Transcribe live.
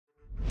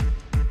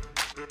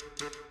In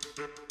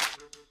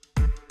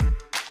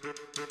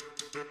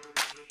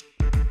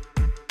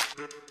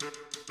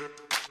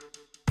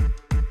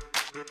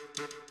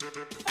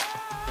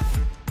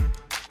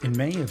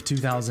May of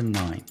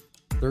 2009,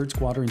 3rd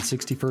Squadron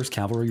 61st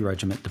Cavalry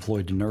Regiment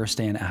deployed to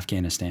Nuristan,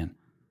 Afghanistan,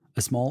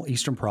 a small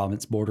eastern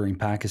province bordering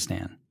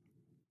Pakistan.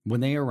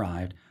 When they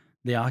arrived,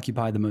 they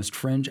occupied the most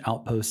fringe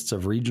outposts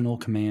of Regional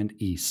Command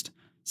East,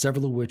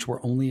 several of which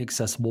were only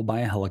accessible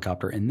by a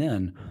helicopter and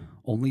then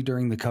only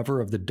during the cover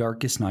of the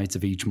darkest nights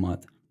of each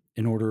month,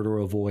 in order to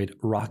avoid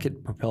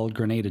rocket-propelled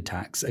grenade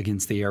attacks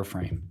against the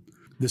airframe.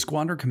 The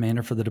squadron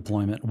commander for the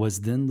deployment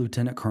was then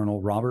Lieutenant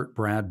Colonel Robert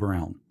Brad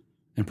Brown.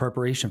 In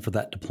preparation for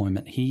that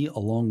deployment, he,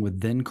 along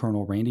with then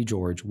Colonel Randy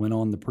George, went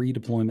on the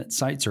pre-deployment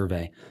site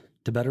survey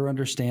to better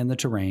understand the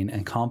terrain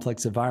and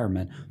complex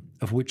environment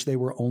of which they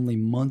were only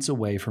months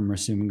away from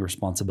assuming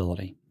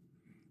responsibility.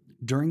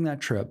 During that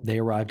trip, they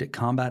arrived at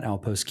Combat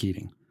Outpost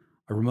Keating,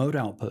 a remote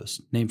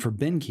outpost named for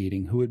Ben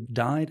Keating, who had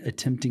died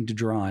attempting to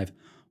drive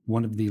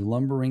one of the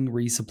lumbering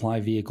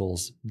resupply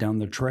vehicles down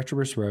the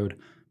treacherous road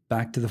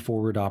back to the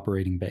forward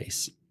operating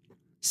base.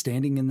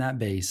 Standing in that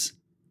base,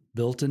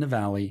 built in a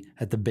valley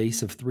at the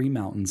base of 3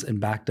 mountains and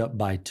backed up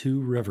by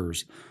 2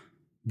 rivers,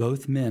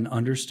 both men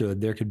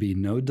understood there could be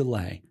no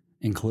delay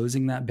in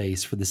closing that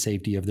base for the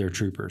safety of their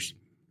troopers.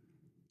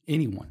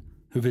 Anyone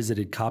who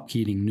visited COP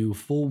Keating knew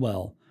full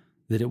well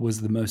that it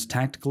was the most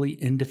tactically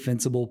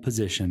indefensible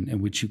position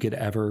in which you could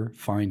ever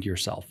find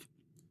yourself.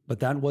 But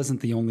that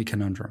wasn't the only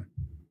conundrum.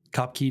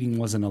 COP Keating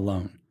wasn't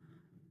alone.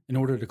 In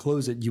order to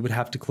close it, you would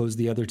have to close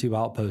the other 2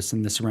 outposts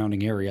in the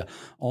surrounding area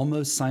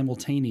almost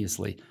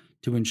simultaneously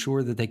to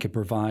ensure that they could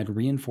provide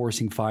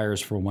reinforcing fires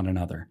for one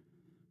another.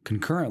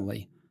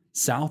 Concurrently,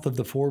 south of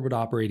the forward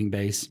operating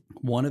base,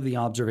 one of the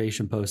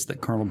observation posts that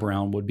Colonel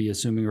Brown would be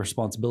assuming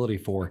responsibility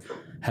for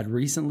had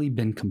recently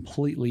been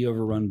completely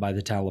overrun by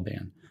the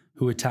Taliban,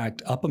 who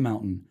attacked up a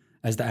mountain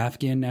as the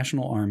Afghan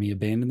National Army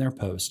abandoned their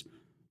post,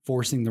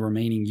 forcing the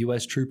remaining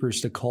U.S.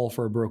 troopers to call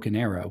for a broken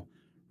arrow,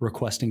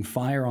 requesting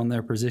fire on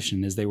their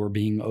position as they were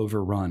being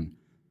overrun.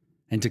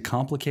 And to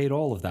complicate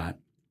all of that,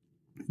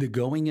 the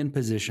going-in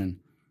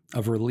position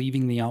of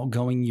relieving the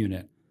outgoing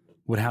unit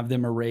would have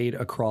them arrayed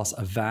across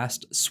a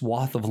vast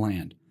swath of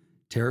land,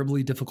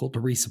 terribly difficult to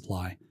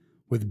resupply,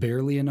 with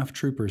barely enough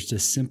troopers to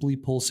simply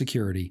pull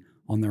security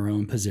on their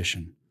own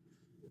position.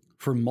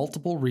 For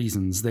multiple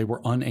reasons, they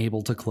were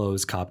unable to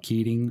close COP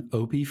Keating,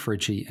 OP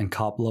Fritchie, and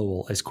COP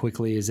Lowell as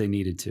quickly as they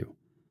needed to.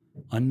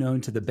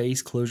 Unknown to the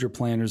base closure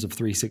planners of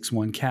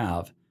 361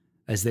 Cav,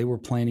 as they were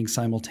planning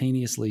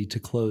simultaneously to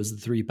close the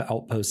 3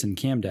 outposts in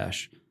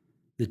Kamdesh,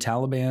 the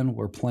Taliban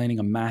were planning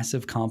a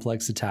massive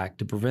complex attack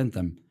to prevent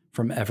them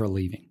from ever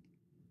leaving.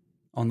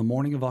 On the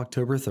morning of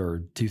October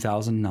 3,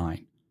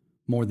 2009,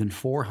 more than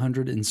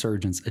 400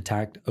 insurgents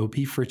attacked OP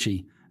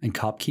Fritchie and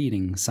COP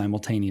Keating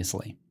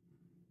simultaneously.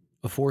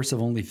 A force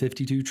of only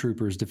 52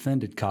 troopers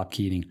defended COP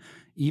Keating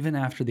even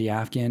after the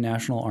Afghan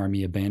National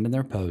Army abandoned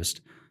their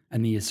post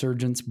and the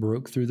insurgents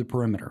broke through the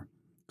perimeter,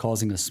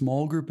 causing a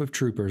small group of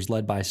troopers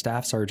led by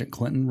Staff Sergeant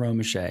Clinton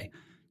Romeshay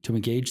to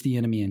engage the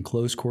enemy in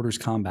close quarters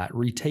combat,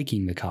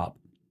 retaking the COP.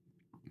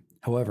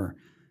 However,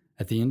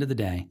 at the end of the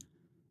day,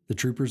 the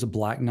troopers of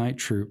Black Knight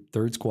Troop,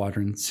 3rd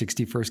Squadron,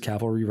 61st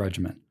Cavalry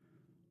Regiment,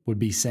 would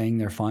be saying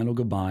their final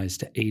goodbyes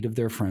to 8 of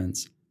their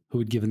friends who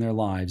had given their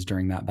lives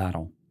during that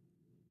battle.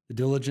 The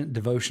diligent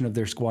devotion of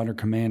their squadron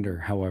commander,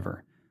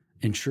 however,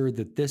 ensured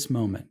that this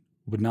moment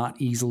would not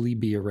easily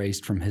be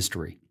erased from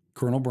history.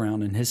 Colonel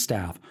Brown and his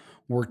staff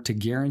worked to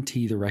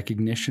guarantee the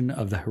recognition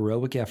of the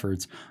heroic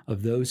efforts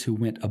of those who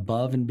went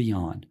above and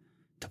beyond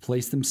to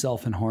place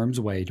themselves in harm's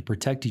way to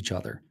protect each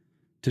other,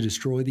 to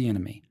destroy the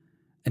enemy,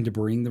 and to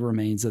bring the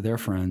remains of their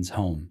friends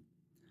home.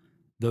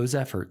 Those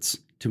efforts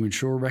to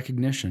ensure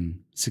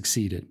recognition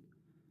succeeded.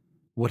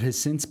 What has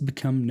since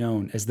become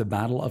known as the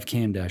Battle of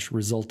Kamdesh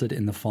resulted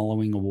in the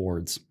following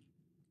awards: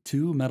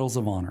 2 Medals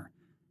of Honor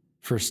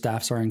for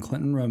Staff Sergeant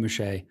Clinton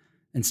Romeshay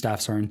and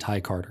Staff Sergeant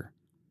Ty Carter,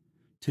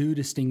 2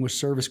 Distinguished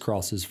Service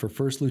Crosses for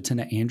First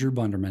Lieutenant Andrew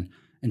Bunderman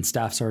and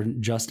Staff Sergeant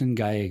Justin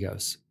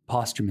Gallegos,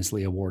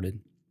 posthumously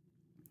awarded,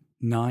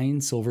 9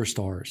 Silver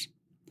Stars,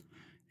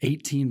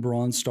 18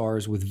 Bronze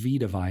Stars with V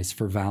device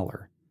for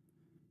valor,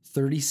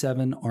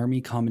 37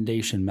 Army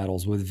Commendation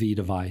Medals with V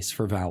device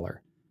for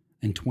valor,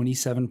 and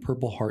 27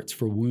 Purple Hearts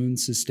for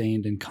wounds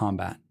sustained in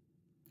combat.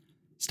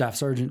 Staff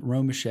Sergeant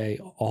Romeshay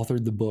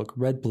authored the book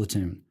Red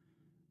Platoon,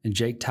 and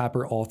Jake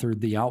Tapper authored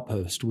The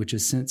Outpost, which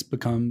has since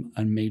become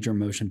a major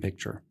motion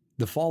picture.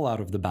 The fallout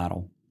of the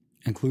battle,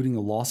 including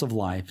the loss of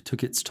life,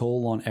 took its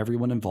toll on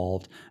everyone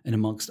involved and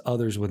amongst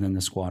others within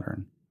the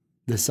squadron.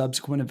 The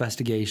subsequent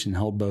investigation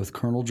held both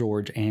Colonel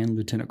George and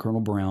Lieutenant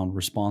Colonel Brown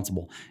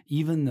responsible,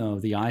 even though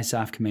the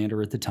ISAF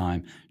commander at the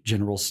time,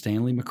 General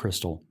Stanley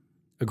McChrystal,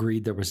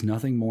 agreed there was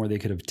nothing more they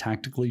could have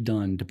tactically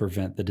done to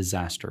prevent the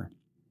disaster.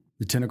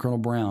 Lieutenant Colonel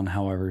Brown,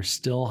 however,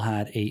 still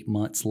had 8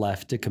 months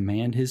left to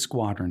command his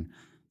squadron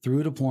through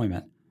a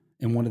deployment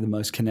in one of the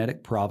most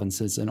kinetic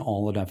provinces in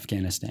all of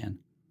Afghanistan.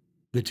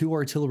 The 2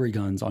 artillery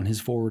guns on his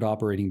forward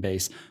operating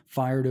base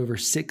fired over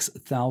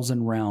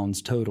 6,000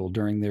 rounds total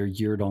during their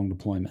year-long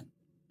deployment.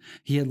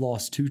 He had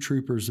lost 2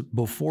 troopers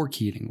before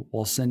Keating,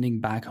 while sending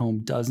back home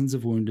dozens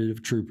of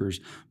wounded troopers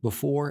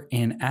before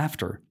and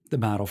after the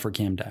battle for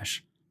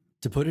Kamdesh.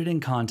 To put it in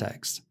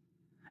context,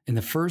 in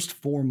the first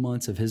 4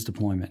 months of his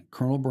deployment,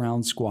 Colonel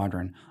Brown's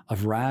squadron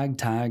of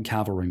ragtag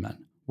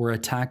cavalrymen were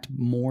attacked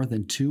more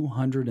than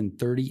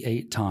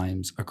 238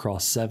 times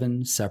across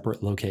 7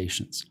 separate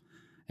locations.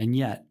 And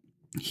yet,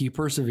 he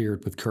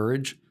persevered with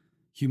courage,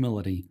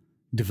 humility,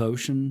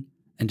 devotion,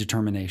 and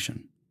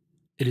determination.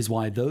 It is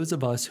why those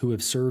of us who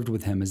have served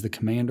with him as the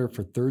commander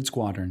for 3rd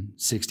Squadron,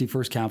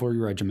 61st Cavalry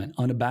Regiment,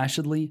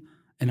 unabashedly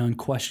and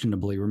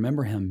unquestionably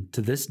remember him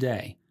to this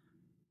day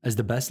as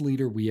the best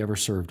leader we ever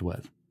served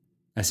with.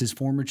 As his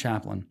former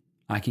chaplain,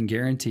 I can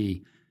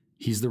guarantee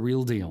he's the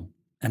real deal,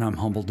 and I'm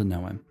humbled to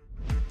know him.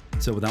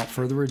 So without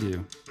further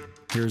ado,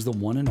 here's the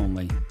one and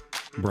only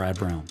Brad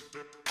Brown.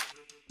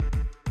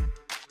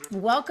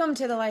 Welcome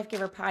to the Life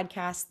Giver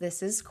podcast.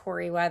 This is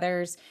Corey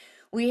Weathers.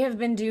 We have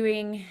been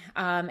doing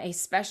a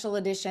special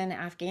edition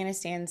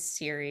Afghanistan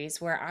series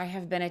where I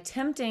have been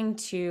attempting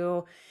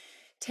to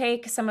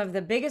take some of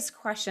the biggest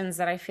questions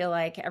that I feel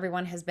like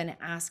everyone has been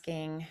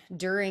asking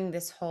during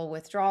this whole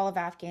withdrawal of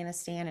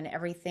Afghanistan and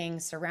everything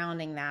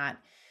surrounding that.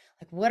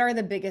 Like, what are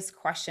the biggest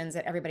questions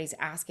that everybody's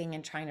asking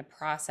and trying to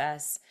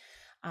process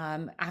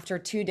after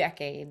 2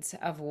 decades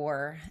of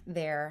war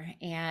there,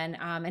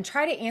 and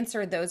try to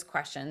answer those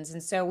questions.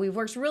 And so we've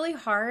worked really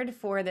hard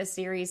for this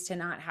series to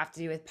not have to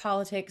do with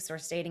politics or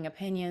stating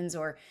opinions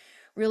or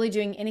really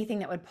doing anything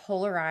that would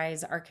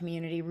polarize our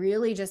community,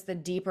 really just the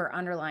deeper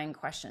underlying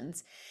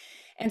questions.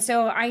 And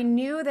so I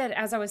knew that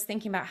as I was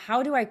thinking about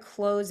how do I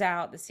close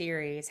out the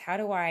series, how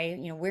do I,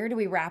 where do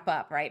we wrap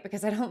up, right?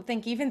 Because I don't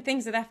think even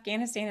things with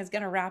Afghanistan is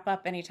going to wrap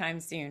up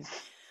anytime soon.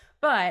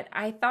 But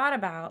I thought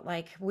about,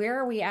 like, where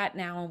are we at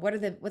now, and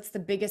what's the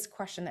biggest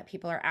question that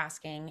people are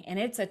asking? And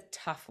it's a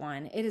tough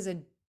one. It is a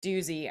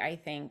doozy, I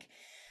think.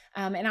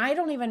 And I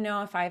don't even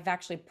know if I've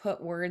actually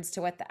put words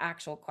to what the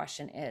actual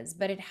question is,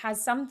 but it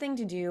has something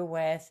to do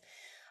with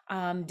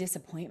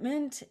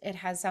disappointment. It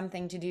has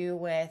something to do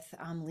with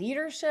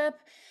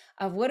leadership,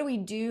 of what do we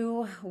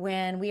do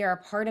when we are a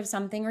part of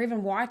something or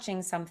even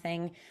watching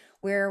something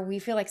where we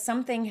feel like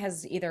something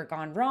has either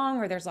gone wrong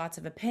or there's lots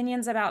of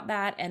opinions about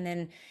that. And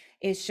then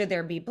should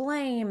there be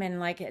blame, and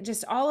like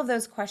just all of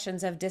those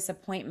questions of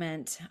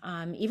disappointment,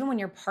 even when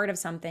you're part of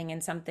something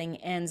and something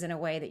ends in a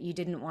way that you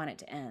didn't want it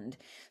to end.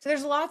 So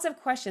there's lots of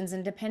questions,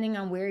 and depending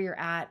on where you're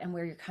at and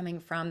where you're coming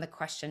from, the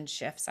question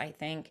shifts, I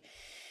think.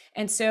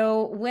 And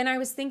so when I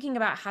was thinking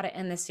about how to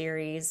end the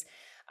series,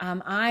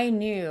 I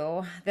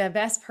knew the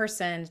best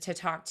person to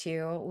talk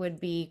to would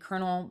be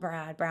Colonel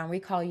Brad Brown. We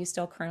call you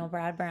still Colonel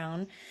Brad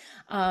Brown.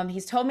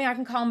 He's told me I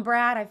can call him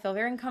Brad. I feel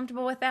very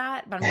uncomfortable with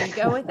that, but I'm going to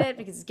go with it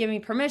because he's giving me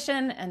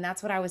permission. And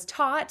that's what I was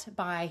taught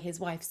by his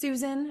wife,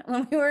 Susan,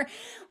 when we were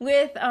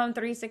with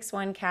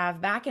 361 Cav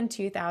back in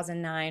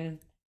 2009.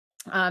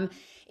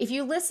 If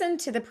you listen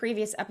to the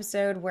previous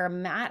episode where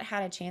Matt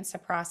had a chance to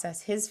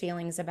process his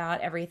feelings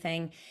about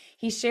everything,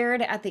 he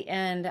shared at the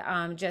end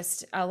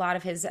just a lot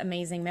of his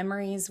amazing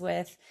memories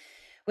with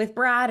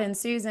Brad and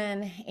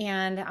Susan.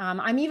 And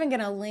I'm even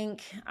going to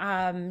link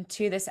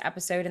to this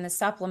episode in the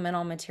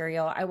supplemental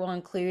material. I will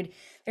include,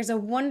 there's a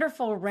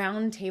wonderful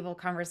roundtable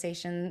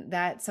conversation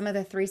that some of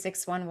the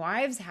 361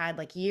 wives had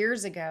like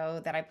years ago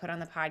that I put on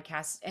the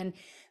podcast. And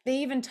they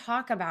even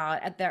talk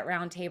about at that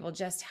roundtable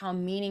just how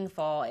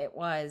meaningful it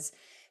was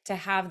to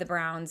have the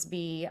Browns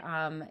be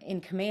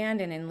in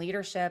command and in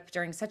leadership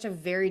during such a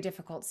very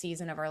difficult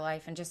season of our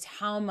life, and just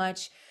how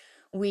much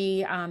we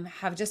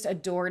have just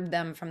adored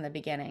them from the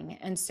beginning.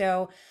 And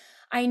so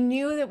I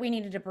knew that we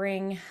needed to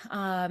bring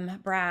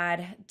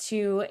Brad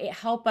to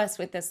help us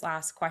with this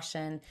last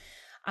question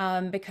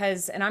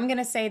because, and I'm going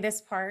to say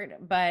this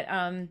part, but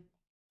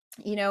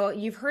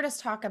you've heard us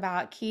talk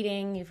about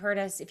Keating. You've heard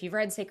us, if you've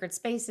read Sacred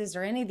Spaces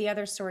or any of the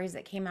other stories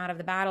that came out of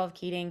the Battle of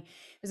Keating,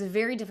 it was a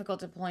very difficult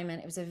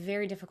deployment. It was a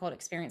very difficult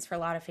experience for a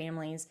lot of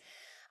families.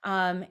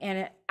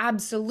 And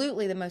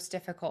absolutely the most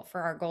difficult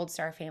for our Gold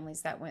Star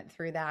families that went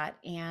through that.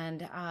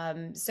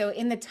 And so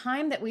in the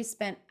time that we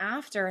spent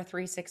after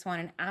 361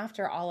 and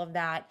after all of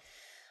that,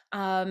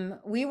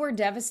 we were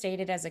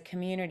devastated as a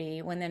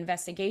community when the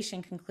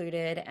investigation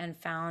concluded and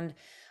found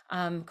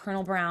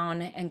Colonel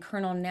Brown and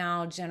Colonel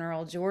now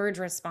General George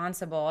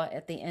responsible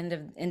at the end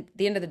of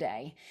the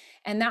day.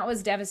 And that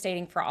was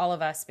devastating for all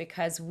of us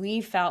because we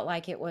felt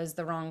like it was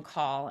the wrong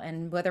call.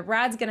 And whether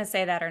Brad's going to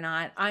say that or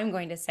not, I'm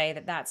going to say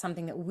that that's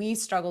something that we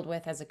struggled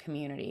with as a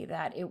community,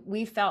 that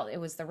we felt it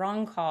was the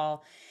wrong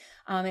call.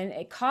 And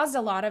it caused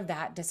a lot of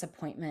that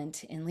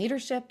disappointment in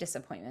leadership,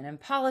 disappointment in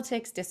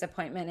politics,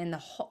 disappointment in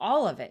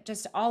all of it,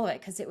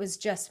 because it was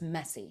just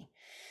messy.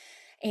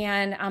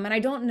 And I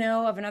don't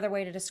know of another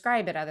way to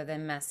describe it other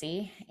than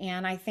messy.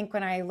 And I think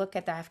when I look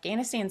at the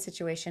Afghanistan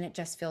situation, it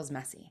just feels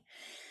messy.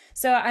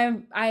 So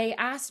I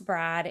asked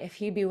Brad if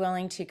he'd be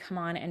willing to come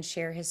on and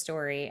share his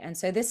story. And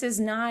so this is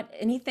not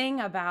anything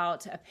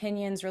about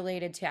opinions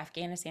related to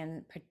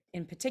Afghanistan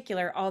in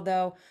particular,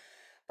 although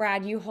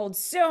Brad, you hold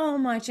so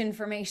much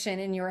information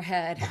in your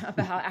head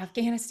about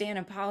Afghanistan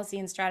and policy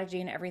and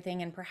strategy and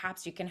everything, and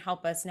perhaps you can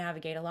help us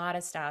navigate a lot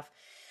of stuff.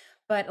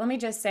 But let me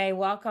just say,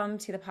 welcome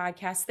to the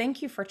podcast.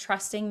 Thank you for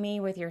trusting me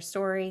with your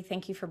story.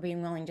 Thank you for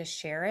being willing to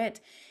share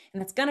it.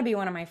 And that's going to be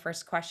one of my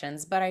first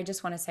questions, but I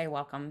just want to say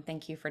welcome.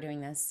 Thank you for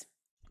doing this.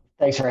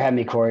 Thanks for having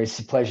me, Corey. It's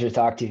a pleasure to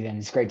talk to you, and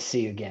it's great to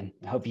see you again.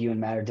 I hope you and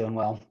Matt are doing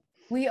well.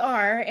 We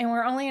are, and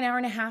we're only an hour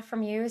and a half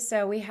from you,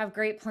 so we have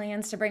great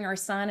plans to bring our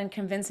son and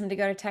convince him to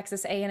go to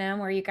Texas A&M,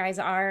 where you guys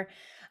are.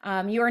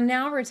 You are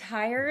now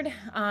retired,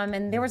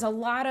 and there was a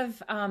lot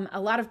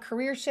of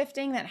career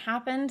shifting that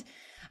happened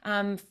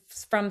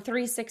from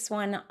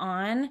 361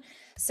 on.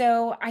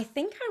 So I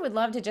think I would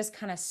love to just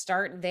kind of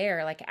start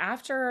there. Like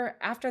after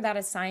that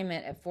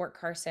assignment at Fort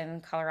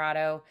Carson,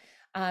 Colorado,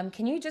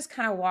 can you just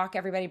kind of walk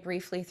everybody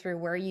briefly through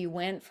where you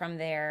went from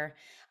there,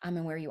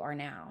 and where you are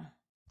now?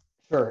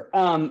 Sure.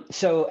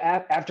 So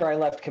after I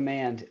left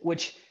command,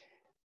 which,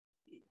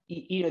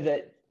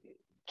 that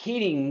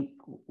Keating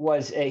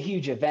was a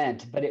huge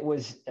event, but it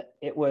was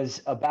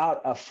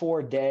about a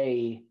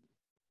 4-day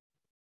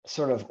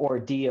sort of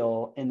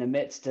ordeal in the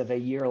midst of a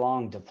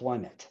year-long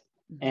deployment.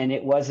 Mm-hmm. And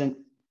it wasn't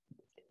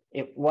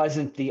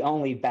the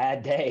only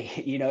bad day,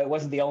 it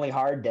wasn't the only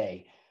hard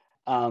day.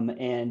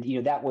 And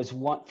that was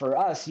one for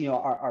us,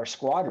 our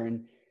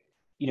squadron,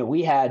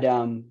 we had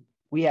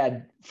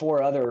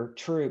 4 other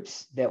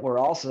troops that were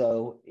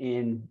also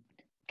in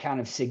kind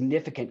of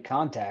significant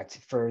contact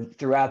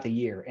throughout the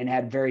year and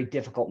had very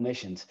difficult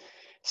missions.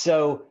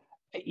 So,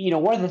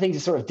 one of the things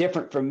that's sort of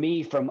different from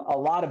me from a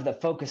lot of the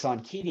focus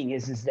on Keating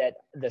is that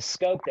the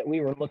scope that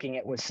we were looking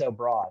at was so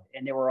broad,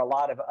 and there were a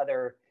lot of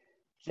other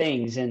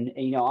things. And,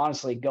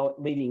 honestly,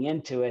 leading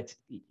into it,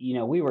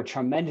 we were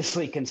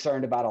tremendously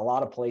concerned about a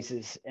lot of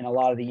places and a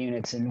lot of the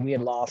units, and we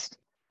had lost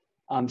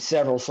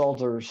several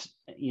soldiers,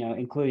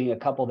 including a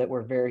couple that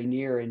were very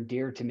near and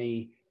dear to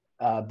me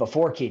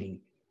before Keating.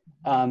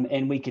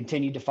 And we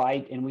continued to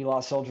fight, and we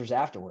lost soldiers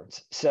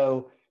afterwards.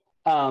 So,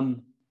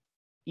 that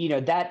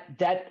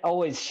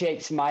always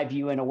shapes my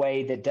view in a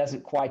way that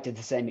doesn't quite to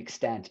the same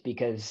extent,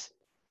 because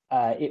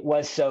it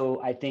was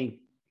so, I think,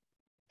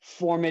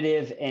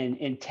 formative and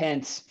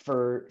intense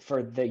for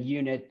the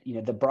unit,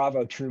 the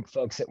Bravo troop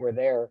folks that were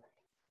there.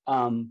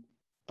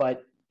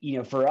 But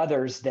for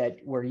others that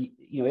were,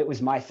 it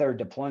was my 3rd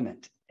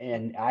deployment,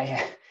 and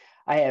I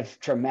have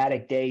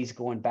traumatic days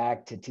going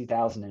back to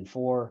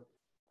 2004,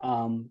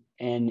 and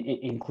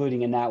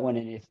including in that one.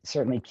 And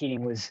certainly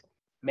Keating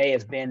may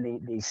have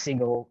been the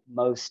single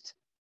most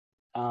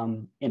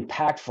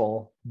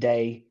impactful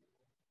day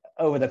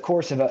over the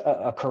course of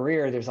a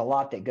career. There's a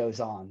lot that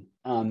goes on,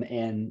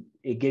 and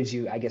it gives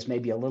you, I guess,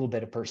 maybe a little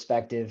bit of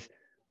perspective,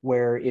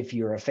 where if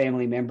you're a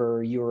family member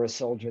or you were a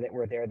soldier that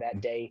were there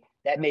that day,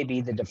 that may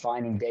be the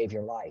defining day of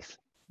your life.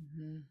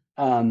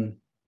 Mm-hmm.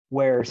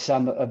 Where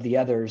some of the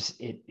others,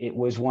 it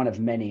was one of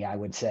many, I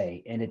would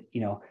say. And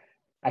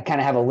I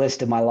kind of have a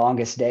list of my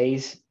longest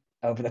days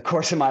over the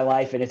course of my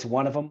life, and it's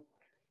one of them,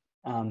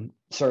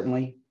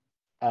 certainly.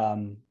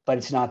 But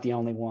it's not the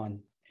only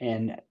one.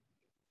 And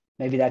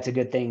maybe that's a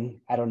good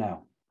thing. I don't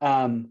know.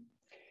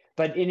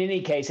 But in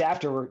any case,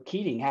 after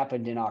Keating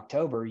happened in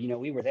October,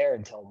 we were there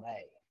until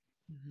May.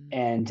 Mm-hmm.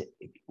 And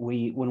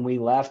when we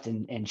left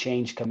and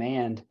changed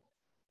command,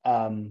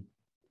 I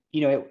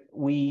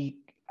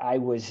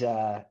was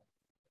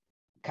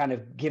kind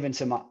of given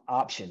some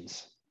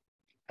options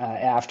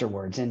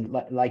afterwards, and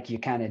like you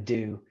kind of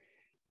do.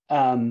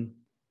 And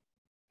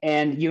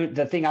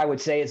the thing I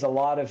would say is a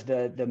lot of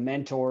the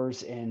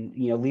mentors and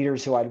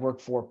leaders who I'd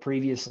worked for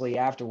previously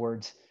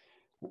afterwards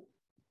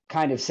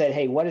kind of said,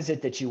 "Hey, what is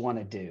it that you want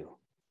to do?"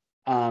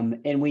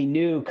 And we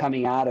knew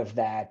coming out of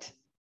that,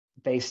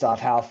 based off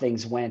how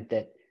things went,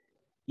 that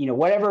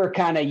whatever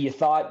kind of you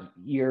thought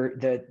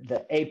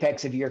the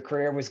apex of your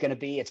career was going to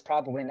be, it's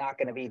probably not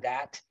going to be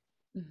that.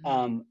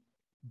 Mm-hmm.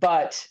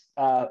 But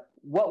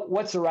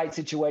what's the right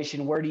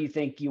situation? Where do you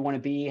think you want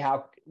to be?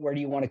 Where do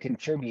you want to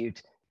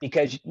contribute?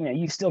 Because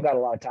you've still got a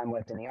lot of time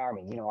left in the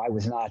Army. I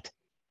was not.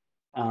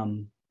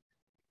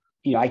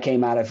 I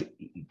came out of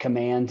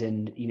command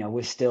and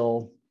was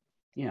still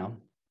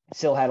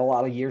had a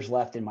lot of years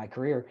left in my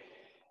career.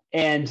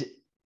 And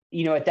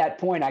at that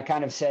point, I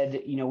kind of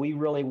said, we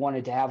really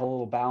wanted to have a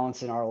little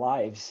balance in our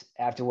lives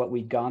after what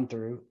we'd gone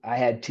through. I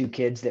had 2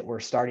 kids that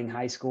were starting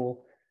high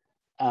school.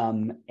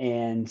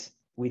 And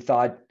we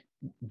thought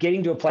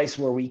getting to a place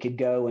where we could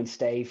go and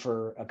stay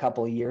for a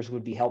couple of years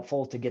would be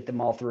helpful to get them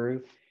all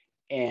through.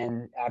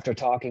 And after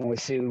talking with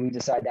Sue, we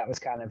decided that was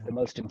kind of the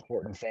most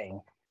important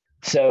thing.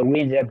 So we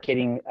ended up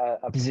getting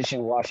a position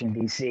in Washington,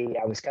 D.C.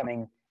 I was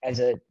coming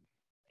as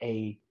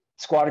a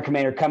squadron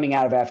commander coming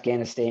out of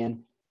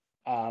Afghanistan.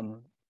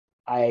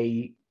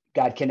 I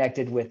got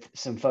connected with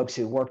some folks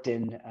who worked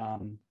in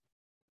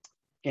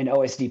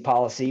OSD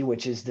policy,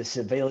 which is the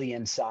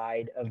civilian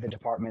side of the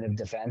Department of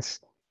Defense.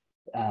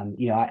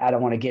 I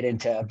don't want to get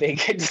into a big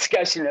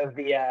discussion of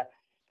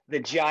the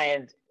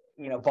giant,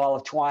 ball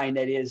of twine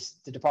that is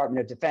the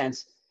Department of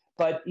Defense.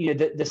 But,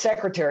 the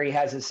secretary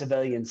has a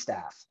civilian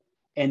staff,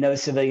 and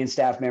those civilian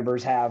staff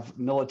members have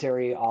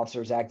military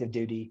officers active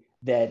duty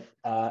that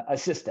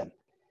assist them.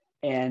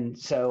 And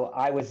so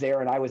I was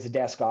there, and I was a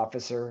desk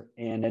officer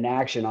and an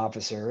action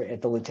officer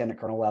at the lieutenant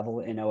colonel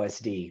level in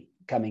OSD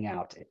coming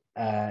out.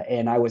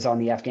 And I was on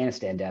the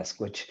Afghanistan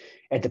desk, which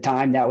at the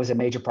time, that was a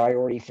major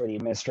priority for the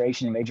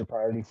administration, a major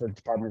priority for the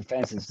Department of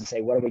Defense, is to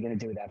say, what are we going to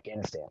do with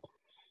Afghanistan?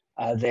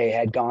 They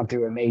had gone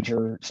through a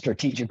major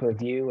strategic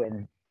review,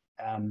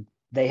 and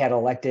they had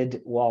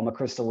elected, while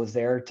McChrystal was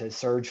there, to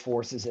surge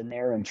forces in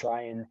there and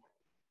try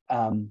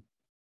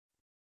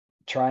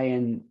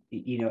and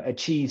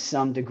achieve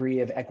some degree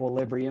of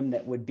equilibrium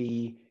that would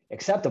be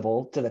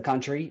acceptable to the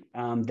country,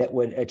 that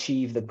would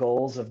achieve the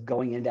goals of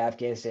going into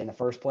Afghanistan in the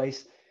first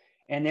place.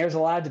 And there's a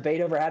lot of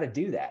debate over how to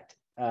do that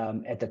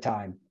at the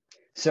time.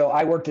 So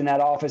I worked in that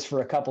office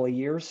for a couple of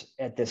years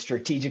at the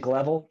strategic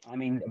level. I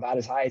mean, about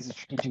as high as the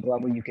strategic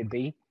level you could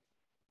be,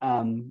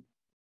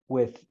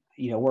 with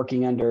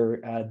working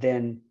under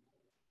then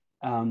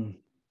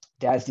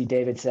Dasdy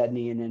David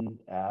Sedney, and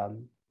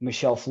then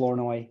Michelle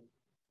Flournoy,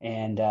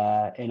 and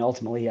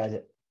ultimately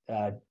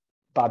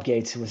Bob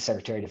Gates, who was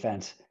Secretary of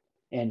Defense,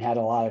 and had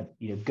a lot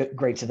of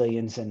great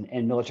civilians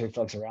and military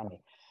folks around me.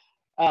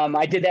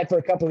 I did that for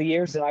a couple of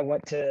years, and I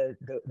went to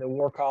the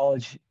War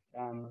College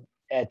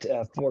at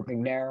Fort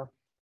McNair.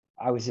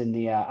 I was in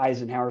the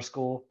Eisenhower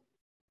School,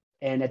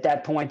 and at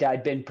that point,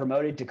 I'd been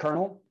promoted to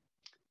colonel,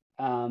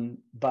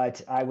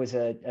 but I was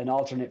an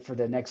alternate for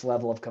the next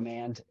level of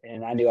command,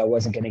 and I knew I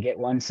wasn't going to get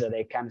one, so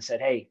they kind of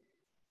said, "Hey,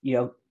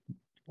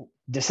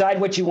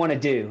 decide what you want to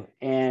do."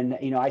 And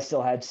I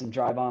still had some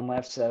drive on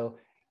left, so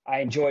I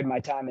enjoyed my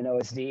time in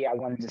OSD. I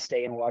wanted to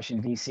stay in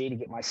Washington, D.C. to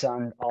get my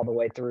son all the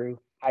way through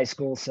high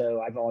school,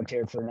 so I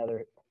volunteered for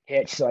another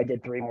hitch. So I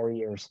did 3 more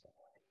years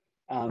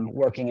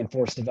working in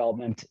force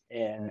development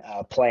and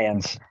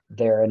plans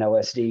there in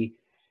OSD.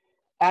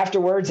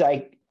 Afterwards,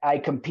 I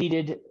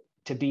competed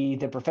to be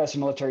the professor of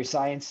military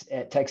science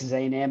at Texas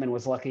A&M, and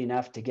was lucky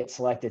enough to get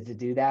selected to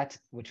do that,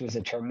 which was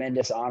a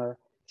tremendous honor.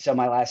 So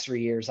my last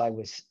 3 years, I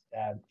was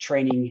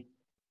training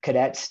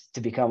cadets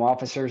to become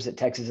officers at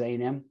Texas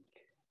A&M.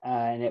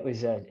 And it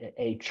was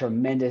a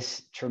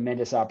tremendous,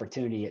 tremendous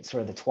opportunity at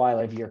sort of the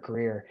twilight of your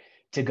career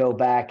to go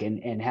back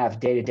and have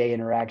day-to-day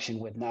interaction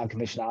with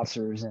non-commissioned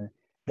officers and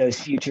those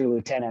future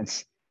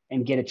lieutenants,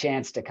 and get a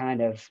chance to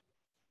kind of,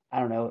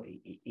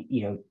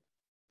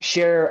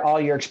 share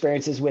all your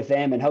experiences with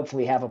them, and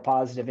hopefully have a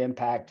positive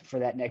impact for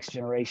that next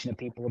generation of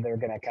people that are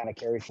going to kind of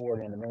carry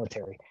forward in the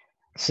military.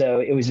 So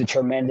it was a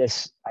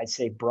tremendous, I'd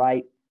say,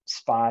 bright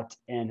spot,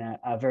 and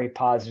a very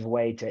positive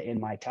way to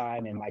end my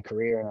time in my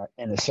career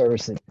and the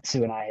service that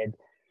Sue and I had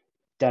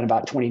done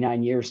about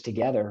 29 years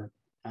together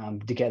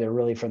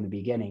really from the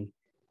beginning.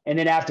 And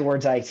then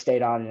afterwards, I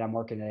stayed on, and I'm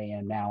working at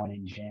A&M now in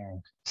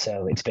engineering.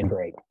 So it's been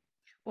great.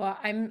 Well,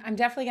 I'm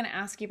definitely going to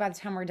ask you by the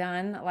time we're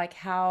done, like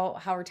how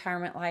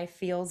retirement life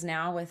feels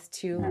now with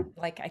two,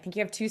 I think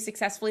you have 2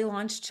 successfully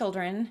launched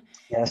children.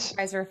 Yes. You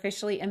guys are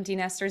officially empty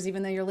nesters,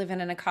 even though you're living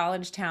in a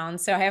college town.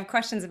 So I have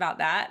questions about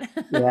that.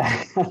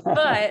 Yeah.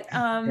 But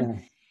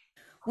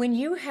when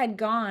you had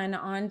gone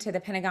on to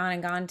the Pentagon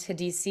and gone to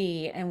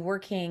DC and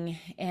working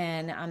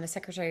in the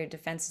Secretary of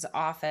Defense's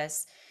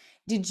office,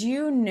 did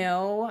you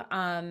know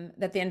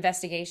that the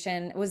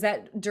investigation, was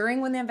that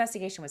during when the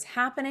investigation was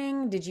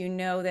happening? Did you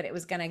know that it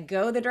was going to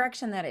go the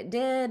direction that it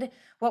did?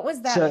 What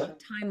was that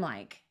time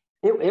like?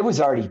 It was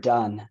already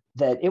done.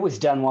 That it was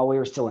done while we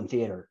were still in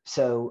theater.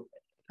 So,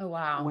 oh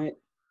wow!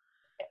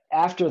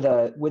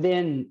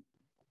 Within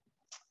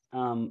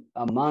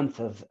a month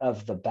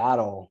of the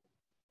battle,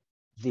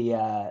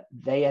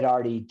 they had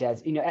already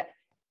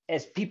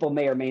as people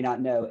may or may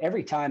not know,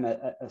 every time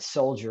a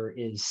soldier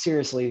is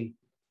seriously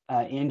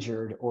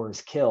injured or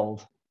is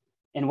killed,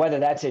 and whether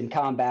that's in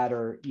combat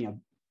or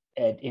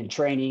in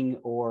training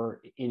or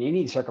in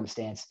any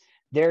circumstance,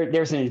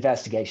 there's an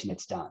investigation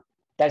that's done.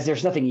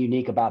 There's nothing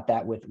unique about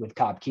that with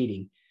COP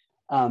Keating,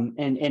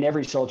 and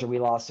every soldier we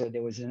lost, so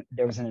there was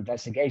an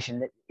investigation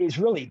that is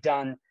really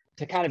done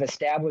to kind of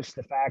establish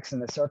the facts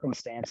and the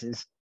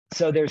circumstances,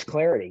 so there's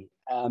clarity,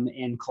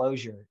 and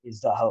closure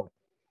is the hope.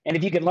 And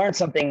if you can learn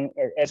something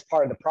as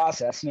part of the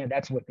process,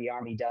 that's what the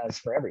Army does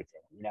for everything.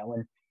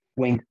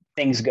 When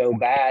things go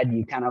bad,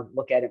 you kind of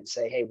look at it and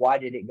say, hey, why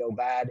did it go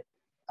bad?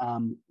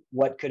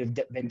 What could have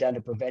been done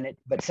to prevent it?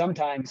 But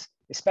sometimes,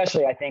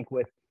 especially I think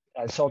with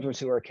soldiers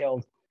who are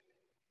killed,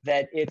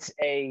 that it's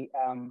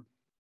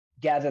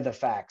gather the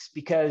facts,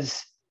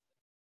 because,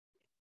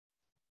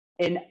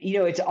 and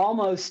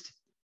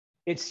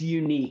it's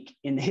unique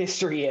in the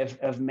history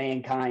of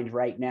mankind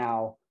right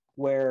now,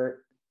 where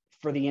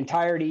for the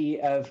entirety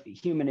of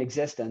human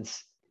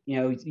existence,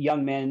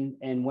 young men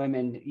and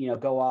women,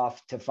 go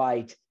off to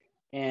fight.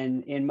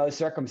 And in most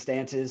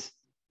circumstances,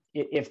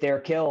 if they're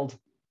killed,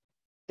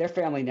 their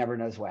family never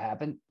knows what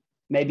happened.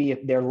 Maybe if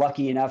they're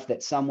lucky enough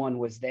that someone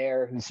was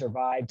there who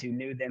survived, who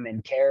knew them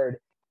and cared,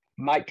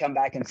 might come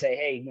back and say,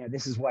 hey,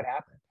 this is what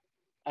happened.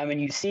 I mean,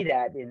 you see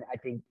that, and I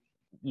think,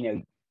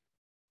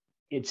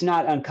 it's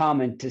not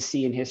uncommon to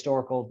see in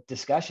historical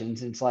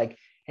discussions. It's like,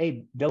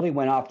 hey, Billy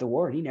went off to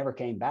war and he never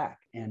came back.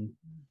 And,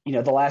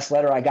 the last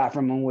letter I got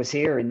from him was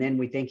here. And then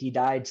we think he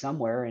died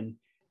somewhere. And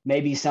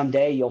maybe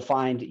someday you'll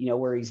find,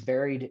 where he's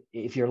buried,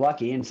 if you're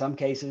lucky. In some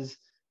cases,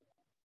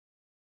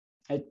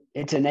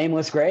 it's a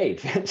nameless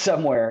grave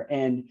somewhere.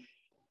 And,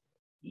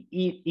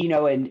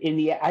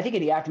 and I think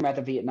in the aftermath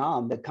of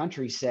Vietnam, the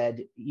country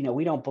said,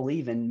 we don't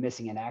believe in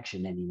missing in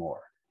action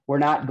anymore. We're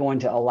not going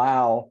to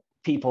allow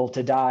people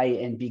to die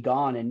and be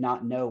gone and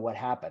not know what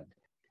happened.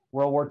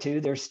 World War II,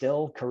 there's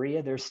still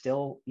Korea, there's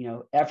still,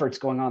 efforts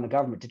going on in the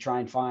government to try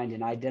and find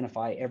and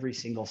identify every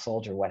single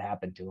soldier, what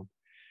happened to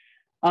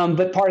them.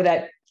 But part of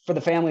that for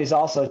the family is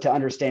also to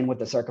understand what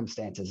the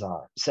circumstances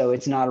are. So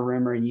it's not a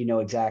rumor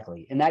and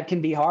exactly. And that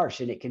can be harsh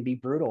and it can be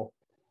brutal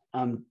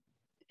to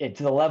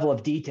the level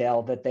of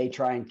detail that they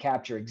try and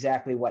capture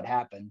exactly what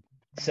happened.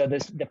 So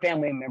the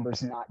family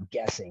member's not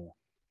guessing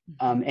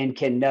and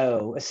can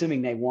know,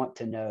 assuming they want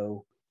to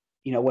know,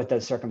 what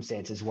those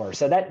circumstances were.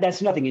 So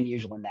that's nothing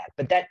unusual in that.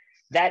 But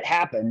that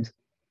happened,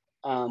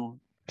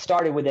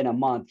 started within a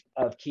month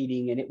of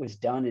Keating, and it was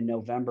done in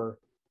November.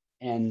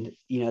 And,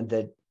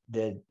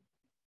 the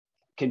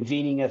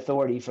convening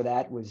authority for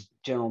that was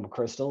General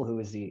McChrystal, who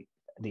was the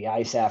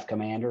ISAF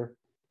commander.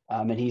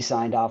 And he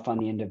signed off on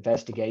the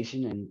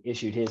investigation and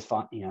issued his,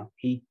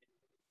 he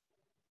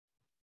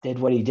did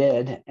what he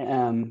did,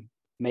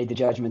 made the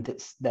judgment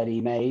that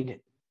he made.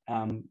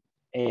 And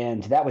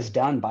that was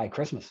done by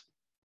Christmas.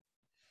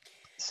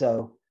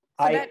 So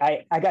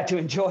I got to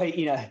enjoy,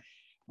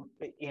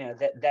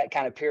 that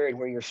kind of period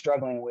where you're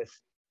struggling with,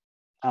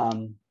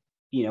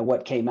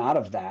 what came out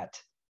of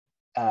that.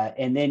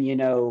 And then,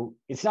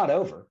 it's not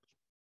over.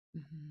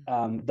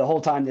 Mm-hmm. The whole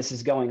time this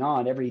is going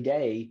on, every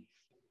day,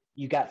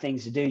 you got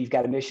things to do, you've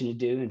got a mission to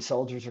do, and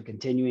soldiers are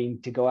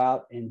continuing to go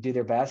out and do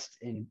their best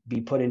and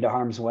be put into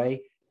harm's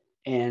way.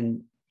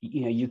 And,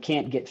 you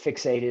can't get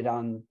fixated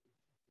on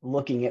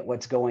looking at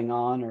what's going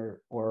on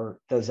or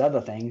those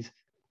other things.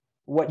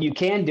 What you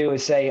can do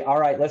is say, all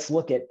right, let's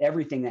look at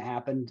everything that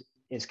happened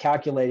as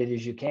calculated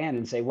as you can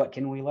and say, what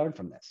can we learn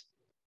from this?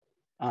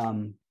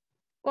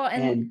 Well,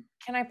 and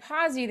can I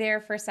pause you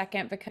there for a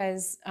second?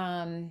 Because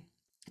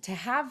to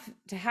have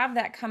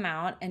that come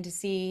out and to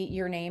see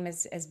your name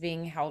as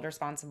being held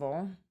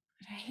responsible,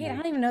 I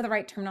don't even know the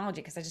right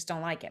terminology because I just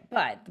don't like it.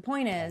 But the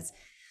point is,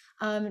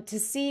 to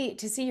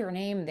see your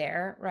name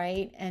there,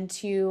 right? And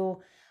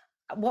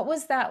what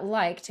was that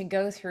like to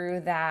go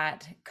through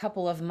that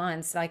couple of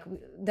months? Like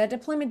the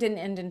deployment didn't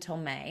end until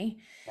May,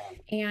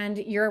 and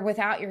you're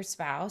without your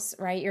spouse,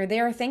 right? You're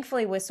there,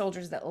 thankfully, with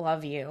soldiers that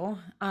love you,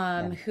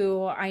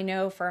 who I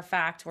know for a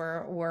fact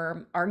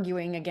were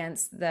arguing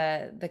against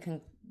the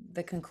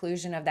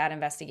conclusion of that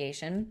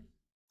investigation.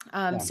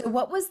 So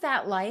what was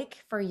that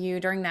like for you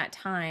during that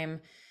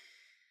time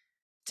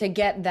to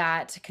get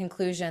that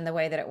conclusion the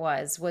way that it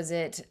was?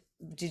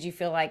 Did you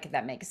feel like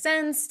that makes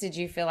sense? Did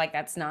you feel like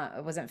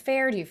it wasn't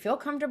fair? Do you feel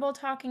comfortable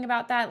talking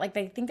about that? Like,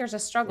 I think there's a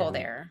struggle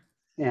there.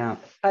 Yeah.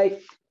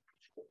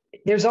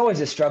 There's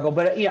always a struggle,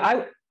 but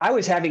I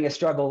was having a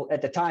struggle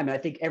at the time. And I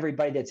think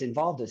everybody that's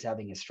involved is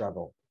having a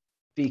struggle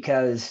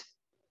because,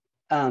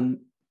 the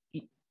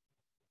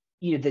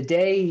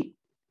day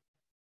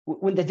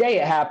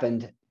it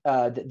happened,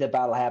 the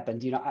battle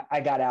happened,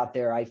 I got out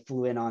there, I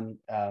flew in on,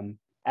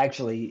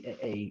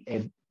 actually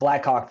a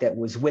Black Hawk that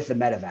was with the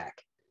medevac.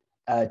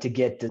 To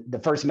get the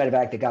first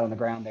medevac that got on the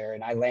ground there.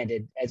 And I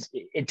landed as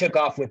it took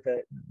off with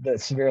the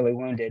severely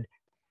wounded.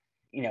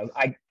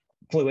 I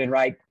flew in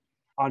right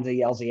onto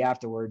the LZ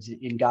afterwards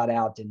and got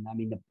out. And I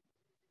mean,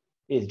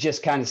 it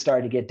just kind of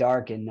started to get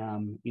dark and,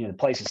 the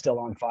place was still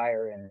on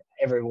fire and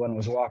everyone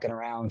was walking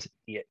around,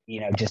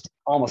 just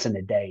almost in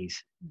the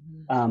daze.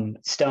 Mm-hmm.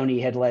 Stoney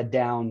had led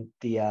down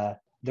the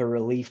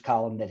relief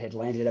column that had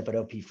landed up at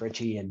OP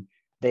Fritchie, and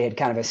they had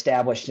kind of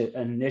established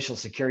an initial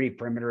security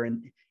perimeter.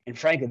 And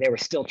frankly, they were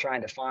still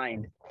trying to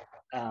find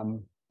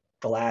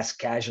the last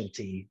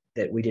casualty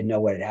that we didn't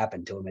know what had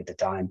happened to him at the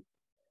time.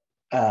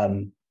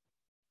 And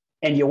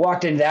you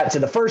walked into that. So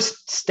the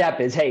first step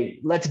is, hey,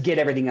 let's get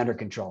everything under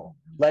control.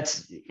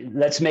 Let's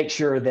make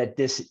sure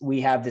that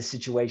we have this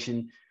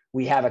situation.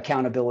 We have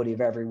accountability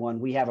of everyone.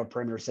 We have a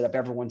perimeter set up.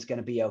 Everyone's going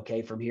to be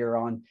okay from here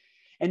on.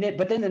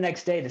 But then the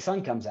next day the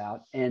sun comes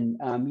out and,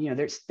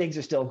 there's things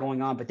are still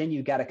going on, but then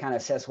you've got to kind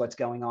of assess what's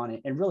going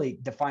on and really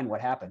define what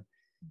happened.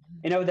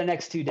 And over the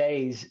next 2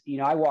 days,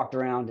 I walked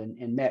around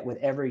and met with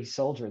every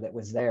soldier that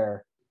was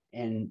there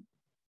and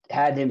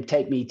had them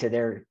take me to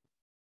their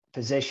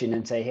position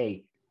and say,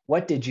 hey,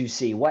 what did you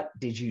see? What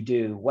did you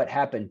do? What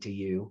happened to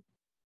you?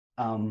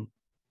 What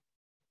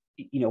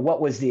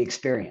was the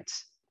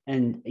experience?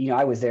 And,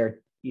 I was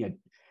there,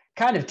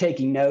 kind of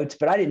taking notes,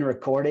 but I didn't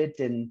record it.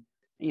 And,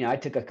 I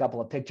took a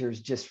couple of pictures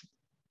just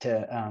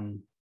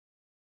to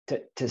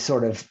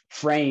sort of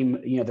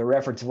frame, the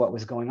reference of what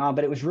was going on.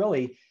 But it was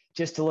really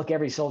just to look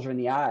every soldier in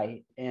the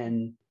eye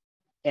and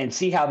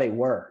see how they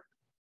were.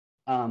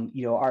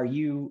 Are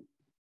you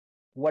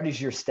what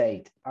is your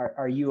state?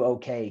 Are you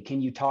okay?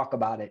 Can you talk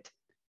about it?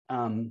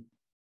 And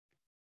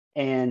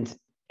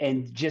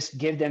just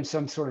give them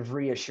some sort of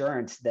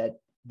reassurance that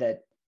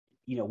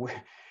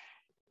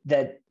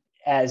that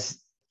as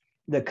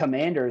the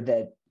commander,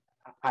 that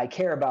I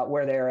care about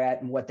where they're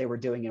at and what they were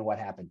doing and what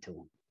happened to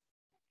them.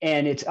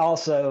 And it's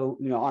also,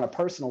 on a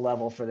personal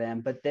level for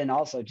them, but then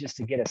also just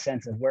to get a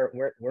sense of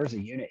where's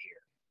the unit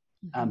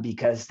here,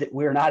 because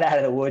we're not out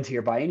of the woods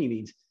here by any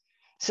means.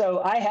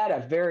 So I had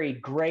a very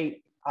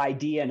great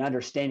idea and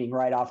understanding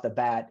right off the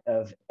bat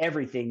of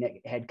everything that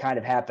had kind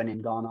of happened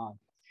and gone on.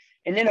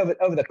 And then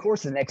over the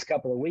course of the next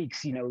couple of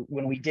weeks,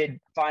 when we did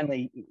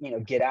finally,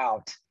 get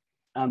out,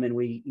 and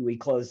we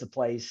closed the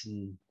place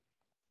and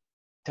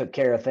took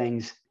care of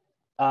things,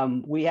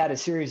 we had a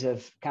series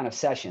of kind of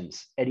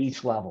sessions at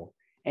each level.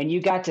 And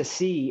you got to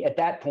see at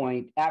that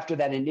point, after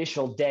that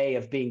initial day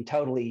of being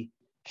totally,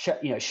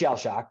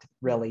 shell-shocked,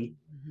 really,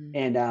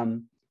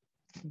 and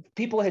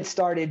people had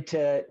started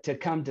to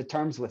come to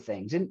terms with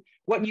things. And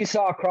what you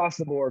saw across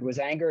the board was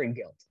anger and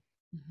guilt.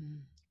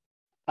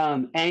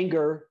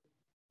 Anger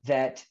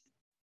that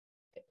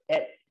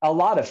at a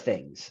lot of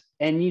things,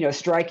 and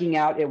striking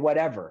out at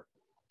whatever.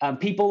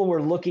 People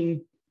were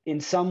looking in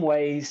some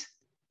ways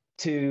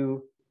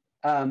to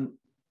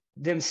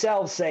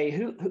themselves say,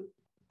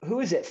 who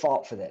is at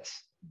fault for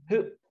this?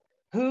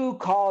 Who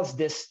caused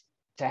this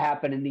to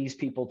happen and these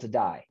people to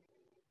die?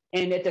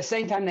 And at the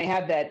same time, they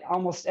have that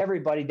almost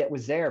everybody that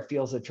was there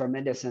feels a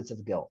tremendous sense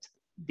of guilt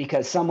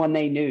because someone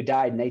they knew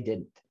died and they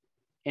didn't.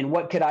 And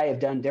what could I have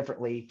done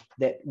differently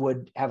that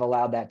would have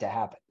allowed that to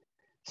happen?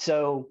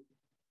 So,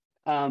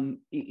 I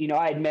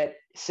had met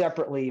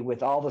separately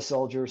with all the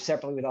soldiers,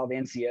 separately with all the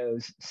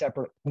NCOs,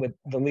 separate with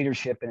the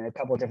leadership in a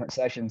couple of different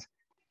sessions,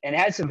 and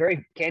had some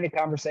very candid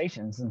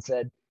conversations and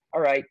said,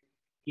 all right,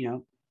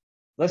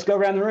 let's go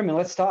around the room and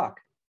let's talk,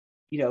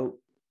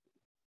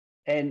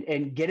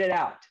 and get it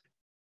out.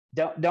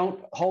 Don't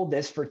hold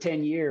this for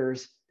 10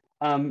 years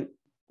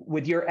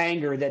with your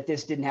anger that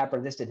this didn't happen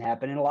or this didn't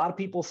happen. And a lot of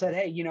people said,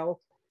 hey,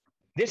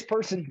 this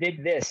person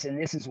did this and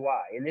this is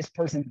why, and this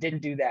person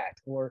didn't do that.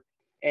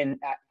 And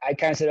I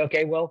kind of said,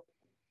 okay, well,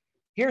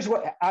 here's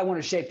what I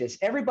want to shape this.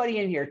 Everybody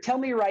in here, tell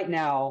me right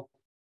now.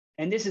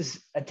 And this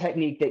is a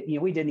technique that,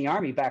 we did in the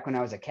Army back when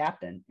I was a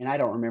captain. And I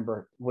don't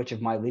remember which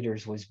of my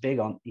leaders was big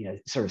on,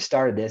 sort of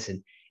started this.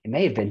 And it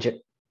may have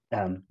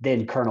been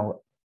then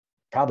Colonel,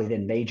 probably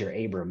then Major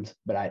Abrams,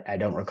 but I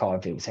don't recall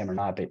if it was him or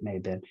not, but it may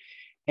have been.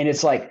 And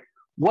it's like,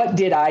 what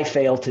did I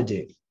fail to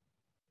do?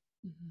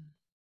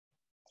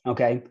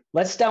 Okay,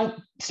 let's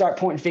don't start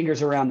pointing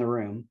fingers around the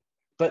room,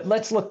 but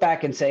let's look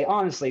back and say,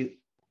 honestly,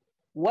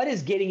 what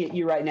is getting at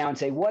you right now, and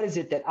say, what is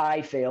it that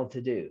I failed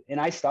to do? And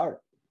I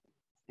start.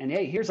 And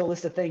hey, here's a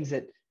list of things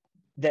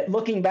that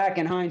looking back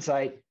in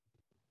hindsight,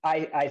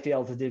 I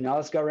failed to do. Now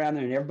let's go around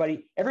there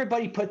and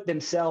everybody put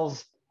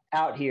themselves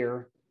out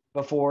here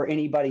before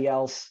anybody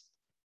else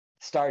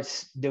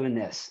starts doing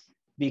this,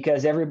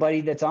 because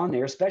everybody that's on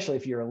there, especially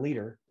if you're a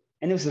leader,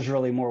 and this is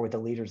really more with the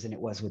leaders than it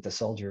was with the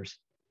soldiers.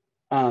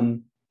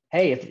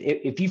 Hey,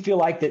 if you feel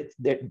like that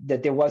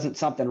there wasn't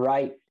something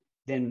right,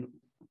 then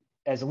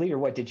as a leader,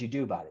 what did you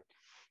do about it?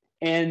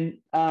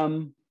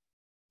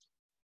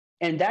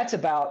 And that's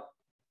about,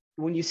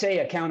 when you say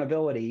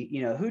accountability,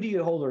 who do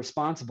you hold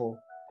responsible?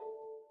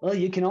 Well,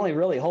 you can only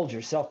really hold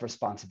yourself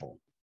responsible.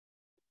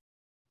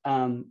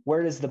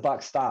 Where does the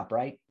buck stop,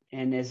 right?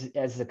 And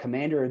as the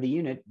commander of the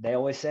unit, they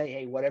always say,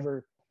 hey,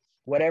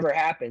 whatever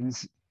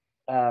happens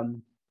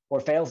or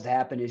fails to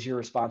happen is your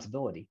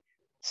responsibility.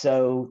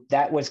 So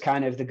that was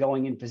kind of the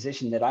going in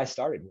position that I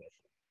started with.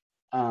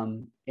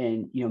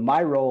 And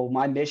my role,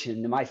 my mission,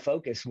 and my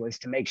focus was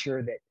to make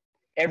sure that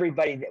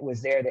everybody that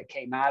was there that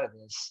came out of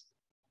this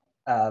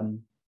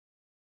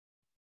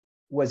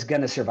was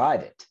going to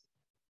survive it,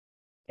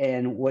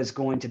 and was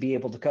going to be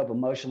able to cope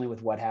emotionally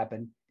with what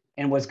happened,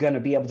 and was going to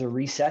be able to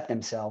reset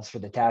themselves for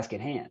the task at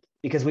hand,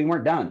 because we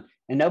weren't done.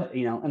 And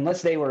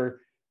unless they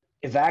were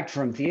evac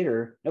from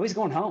theater, nobody's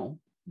going home.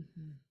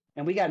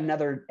 And we got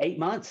another 8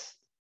 months,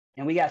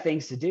 and we got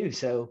things to do.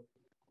 So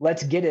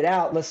let's get it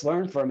out. Let's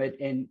learn from it.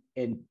 And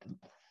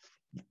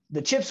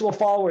the chips will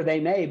fall where they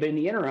may, but in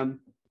the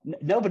interim,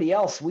 nobody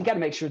else, we got to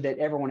make sure that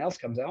everyone else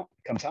comes home.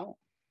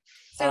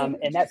 So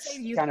and that's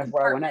kind of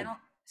where I went at.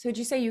 So would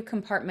you say you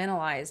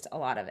compartmentalized a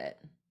lot of it?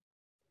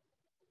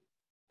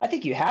 I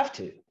think you have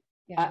to.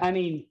 Yeah. I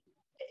mean,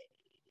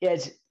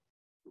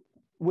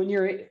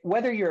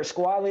 whether you're a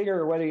squad leader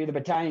or whether you're the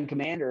battalion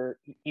commander,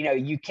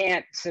 you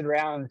can't sit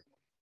around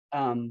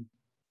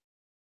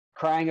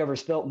crying over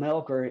spilt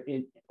milk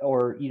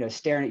or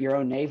staring at your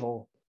own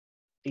navel,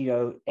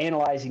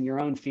 analyzing your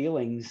own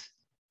feelings,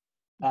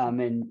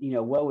 and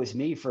woe is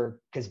me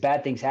because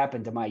bad things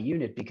happened to my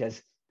unit,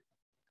 because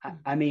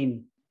I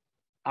mean,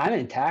 I'm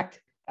intact.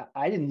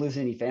 I didn't lose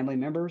any family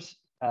members.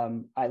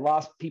 I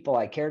lost people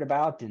I cared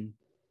about, and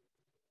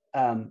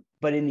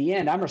but in the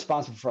end, I'm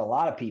responsible for a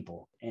lot of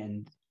people,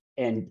 and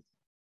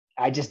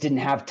I just didn't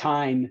have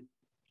time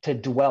to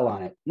dwell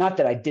on it. Not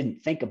that I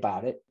didn't think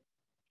about it,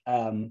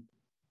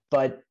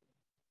 but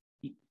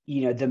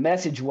the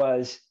message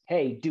was,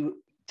 hey,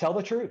 tell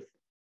the truth.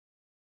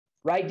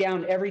 Write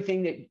down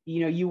everything that,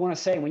 you want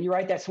to say. When you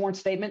write that sworn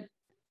statement,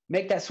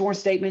 make that sworn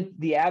statement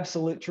the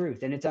absolute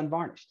truth, and it's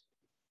unvarnished.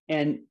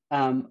 And,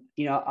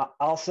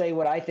 I'll say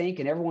what I think,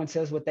 and everyone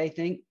says what they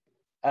think,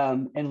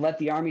 and let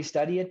the Army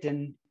study it,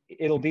 and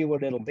it'll be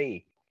what it'll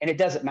be. And it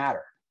doesn't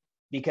matter,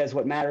 because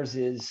what matters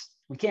is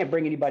we can't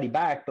bring anybody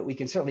back, but we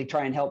can certainly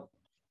try and help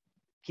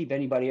keep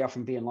anybody else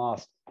from being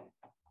lost.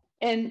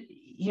 And,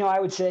 I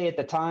would say at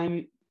the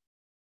time,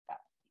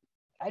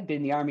 I'd been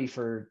in the Army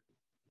for,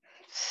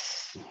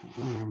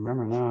 I don't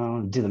remember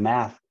now, do the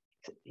math,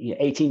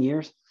 18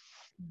 years.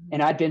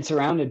 And I'd been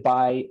surrounded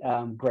by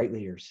great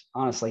leaders.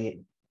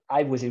 Honestly,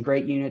 I was in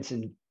great units,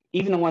 and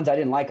even the ones I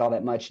didn't like all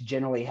that much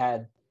generally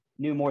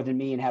knew more than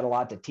me and had a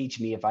lot to teach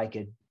me if I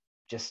could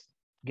just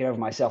get over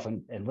myself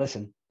and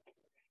listen.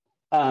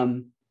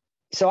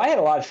 So I had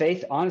a lot of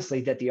faith,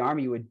 honestly, that the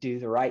Army would do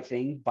the right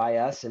thing by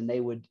us, and they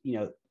would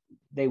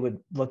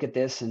look at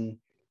this and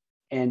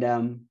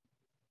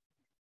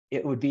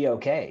it would be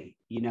okay,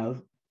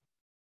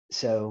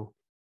 So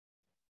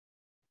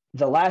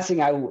the last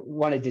thing I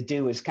wanted to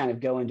do was kind of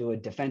go into a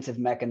defensive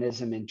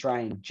mechanism and try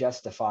and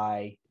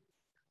justify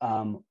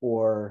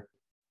or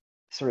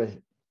sort of,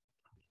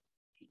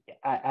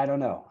 I don't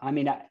know. I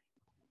mean,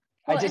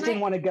 I just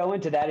didn't want to go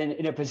into that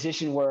in a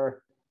position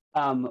where,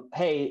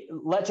 hey,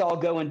 let's all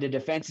go into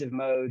defensive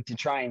mode to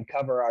try and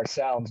cover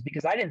ourselves,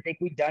 because I didn't think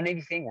we'd done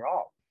anything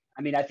wrong.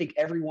 I mean, I think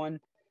everyone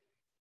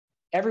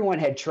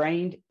had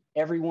trained,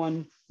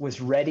 everyone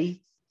was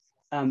ready.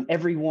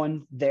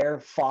 Everyone there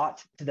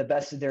fought to the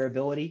best of their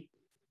ability.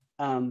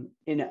 In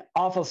an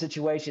awful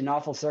situation,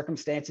 awful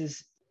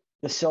circumstances,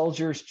 the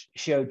soldiers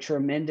showed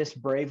tremendous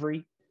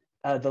bravery.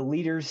 The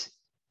leaders,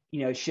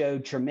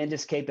 showed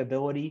tremendous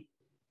capability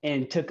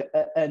and took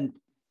an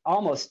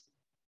almost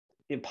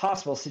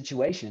impossible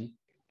situation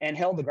and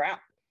held the ground.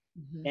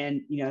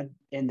 Mm-hmm.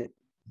 And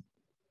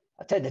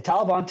I'll tell you, the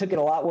Taliban took it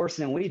a lot worse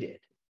than we did.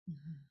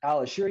 Mm-hmm.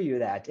 I'll assure you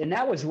that. And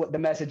that was what the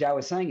message I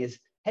was saying is,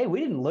 hey, we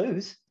didn't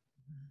lose.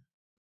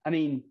 I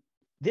mean,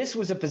 this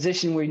was a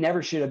position we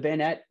never should have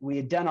been at. We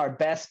had done our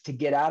best to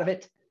get out of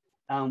it.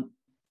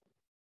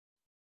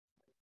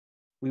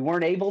 We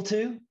weren't able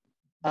to,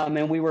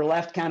 and we were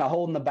left kind of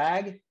holding the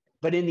bag.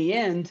 But in the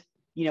end,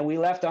 we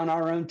left on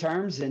our own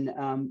terms, and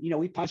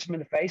we punched them in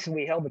the face, and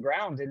we held the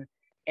ground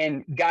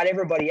and got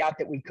everybody out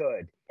that we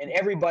could, and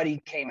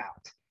everybody came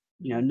out.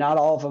 Not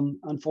all of them,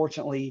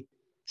 unfortunately,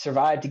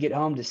 survived to get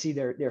home to see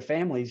their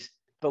families,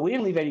 but we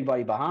didn't leave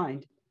anybody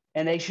behind.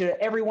 And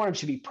every one of them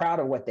should be proud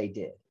of what they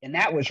did. And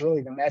that was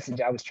really the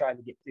message I was trying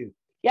to get to.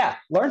 Yeah,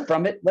 learn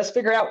from it. Let's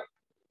figure out,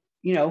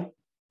 you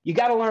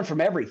got to learn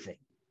from everything.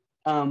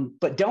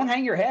 But don't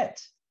hang your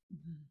heads.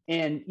 Mm-hmm.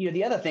 And,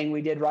 the other thing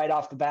we did right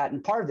off the bat,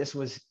 and part of this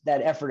was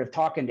that effort of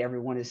talking to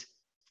everyone, is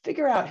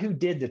figure out who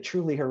did the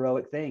truly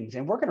heroic things.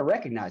 And we're going to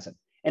recognize them.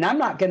 And I'm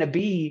not going to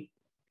be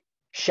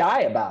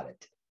shy about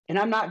it. And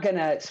I'm not going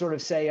to sort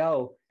of say,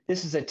 oh,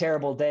 this is a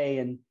terrible day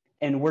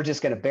and we're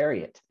just going to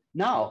bury it.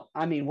 No,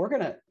 I mean, we're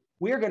going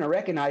to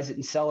recognize it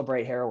and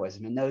celebrate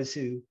heroism and those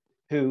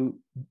who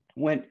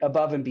went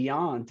above and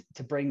beyond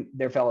to bring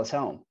their fellows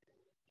home.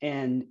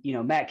 And,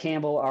 Matt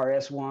Campbell, our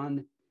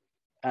S1,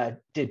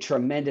 did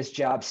tremendous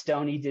job.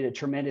 Stoney did a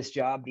tremendous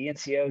job. The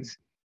NCOs,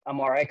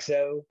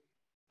 RXO,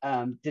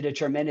 did a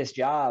tremendous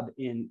job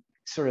in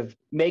sort of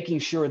making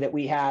sure that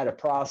we had a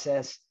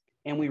process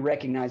and we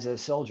recognize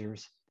those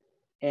soldiers.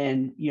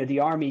 And, the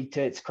Army,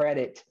 to its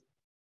credit,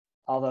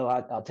 although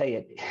I'll tell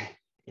you,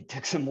 it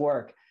took some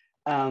work,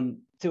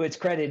 to its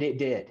credit, it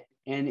did.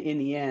 And in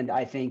the end,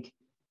 I think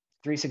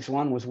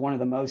 361 was one of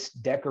the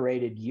most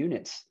decorated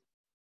units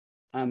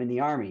in the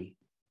Army.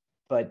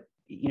 But,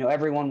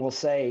 everyone will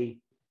say,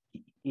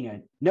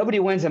 nobody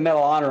wins a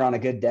Medal of Honor on a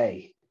good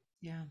day.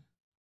 Yeah.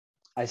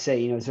 I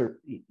say,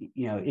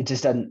 it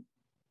just doesn't,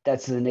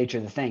 that's the nature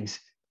of the things.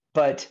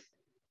 But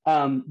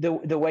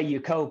the way you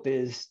cope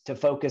is to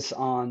focus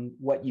on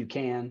what you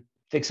can,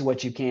 fix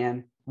what you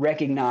can,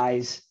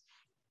 recognize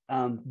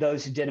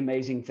those who did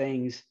amazing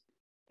things,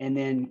 and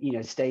then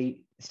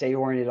stay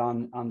oriented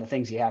on the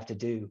things you have to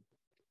do.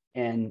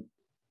 And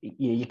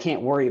you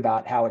can't worry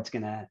about how it's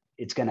gonna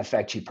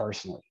affect you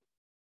personally.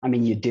 I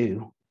mean, you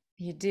do.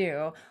 You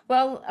do.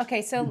 Well,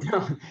 okay, so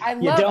I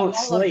love you don't all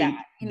sleep, of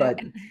that. but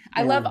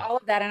I love all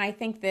of that, and I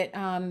think that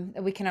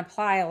we can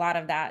apply a lot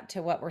of that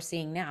to what we're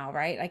seeing now,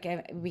 right?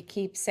 Like we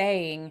keep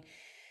saying,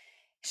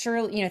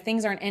 sure,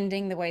 things aren't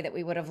ending the way that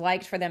we would have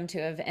liked for them to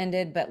have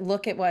ended, but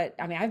look at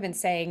I've been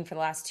saying for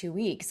the last 2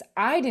 weeks.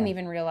 I didn't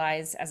even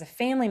realize as a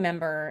family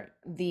member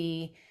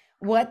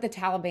what the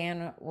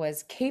Taliban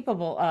was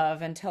capable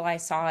of until I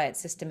saw it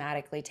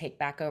systematically take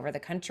back over the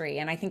country.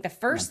 And I think the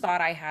first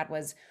thought I had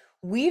was,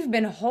 we've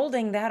been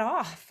holding that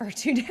off for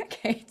 2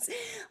 decades.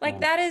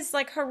 That is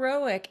like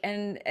heroic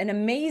and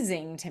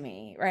amazing to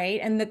me, right?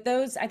 And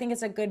I think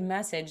it's a good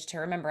message to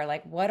remember,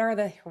 like, what are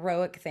the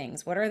heroic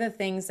things? What are the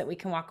things that we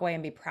can walk away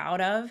and be proud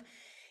of,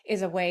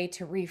 is a way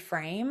to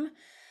reframe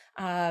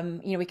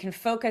We can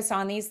focus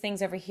on these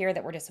things over here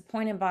that we're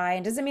disappointed by.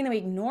 It doesn't mean that we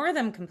ignore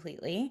them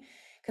completely,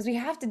 because we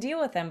have to deal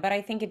with them. But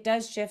I think it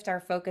does shift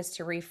our focus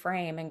to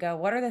reframe and go,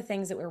 what are the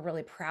things that we're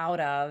really proud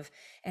of?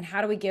 And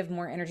how do we give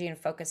more energy and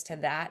focus to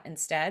that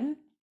instead?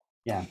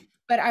 Yeah.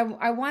 But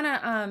I want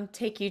to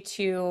take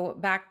you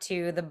back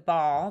to the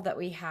ball that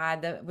we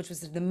had, which was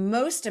the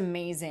most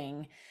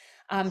amazing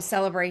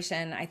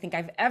celebration I think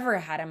I've ever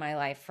had in my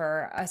life,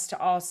 for us to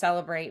all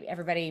celebrate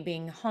everybody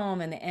being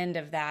home and the end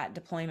of that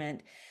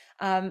deployment.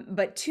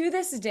 But to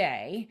this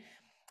day,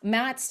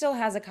 Matt still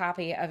has a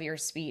copy of your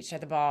speech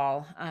at the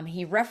ball.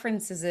 He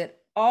references it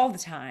all the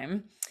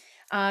time.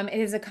 It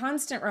is a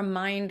constant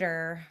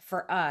reminder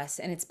for us,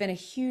 and it's been a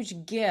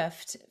huge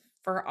gift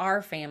for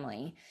our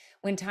family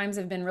when times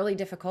have been really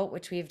difficult,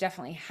 which we've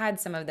definitely had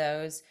some of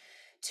those,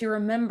 to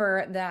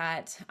remember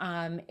that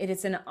it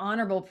is an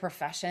honorable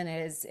profession.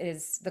 It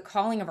is the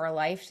calling of our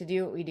life to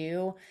do what we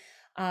do.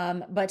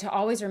 But to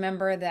always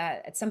remember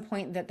that at some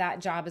point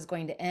that job is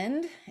going to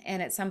end.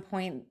 And at some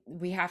point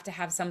we have to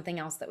have something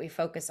else that we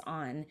focus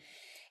on.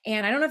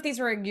 And I don't know if these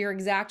were your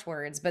exact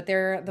words, but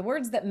they're the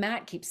words that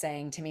Matt keeps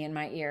saying to me in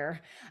my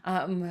ear,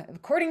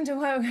 according to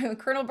what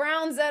Colonel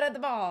Brown said at the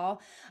ball,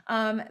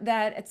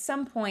 that at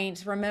some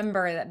point,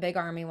 remember that Big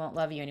Army won't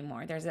love you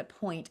anymore. There's a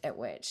point at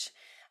which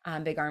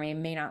Big Army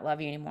may not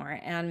love you anymore.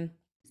 And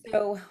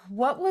so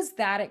what was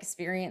that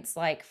experience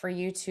like for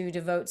you to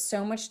devote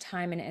so much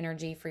time and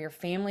energy, for your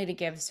family to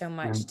give so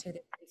much to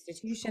the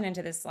institution and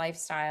to this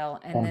lifestyle,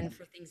 and then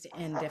for things to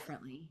end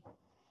differently?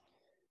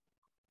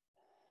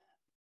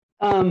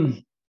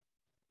 Um,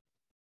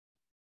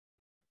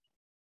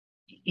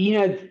 you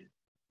know,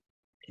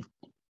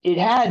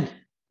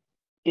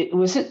 it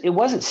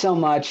wasn't so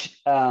much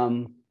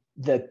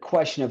the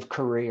question of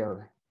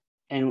career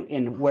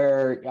and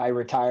where I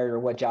retired or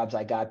what jobs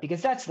I got,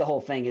 because that's the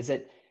whole thing, is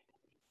that,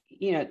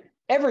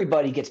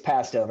 everybody gets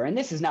passed over. And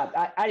this is not,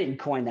 I didn't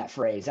coin that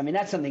phrase. I mean,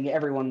 that's something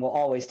everyone will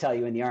always tell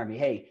you in the Army.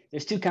 Hey,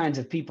 there's two kinds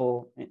of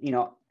people, and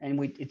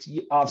it's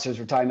officers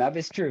we're talking about.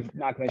 It's true,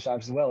 non-commissioned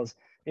officers as well. As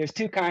there's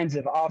two kinds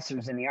of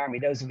officers in the Army: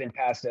 those who've been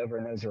passed over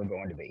and those who are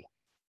going to be.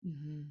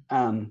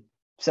 Mm-hmm.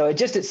 So it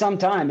just, at some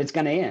time it's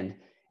going to end.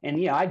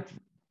 And, I've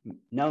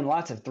known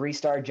lots of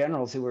 3-star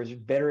generals who were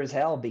bitter as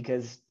hell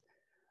because,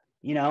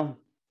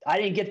 I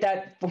didn't get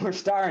that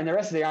 4-star, and the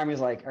rest of the Army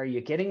was like, are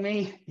you kidding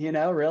me?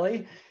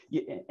 Really?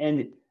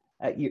 And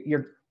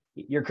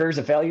your career's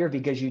a failure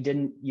because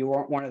you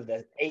weren't one of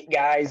the 8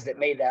 guys that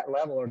made that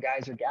level, or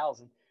guys or gals.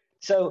 And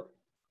so,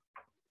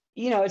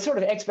 it's sort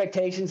of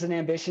expectations and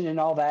ambition and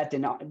all that.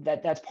 And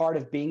that's part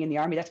of being in the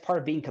Army. That's part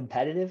of being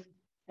competitive,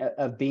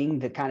 of being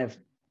the kind of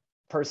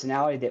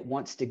personality that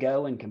wants to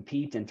go and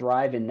compete and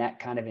thrive in that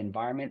kind of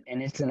environment.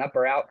 And it's an up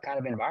or out kind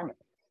of environment.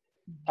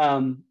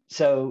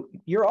 So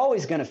you're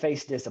always going to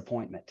face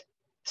disappointment.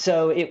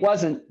 So it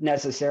wasn't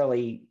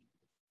necessarily,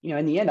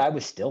 in the end, I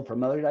was still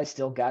promoted. I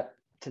still got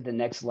to the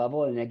next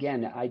level. And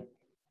again,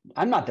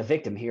 I'm not the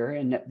victim here,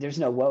 and there's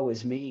no woe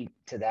is me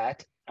to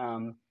that.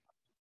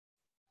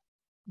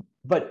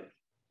 But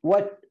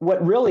what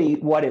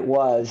it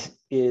was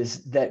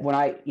is that when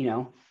I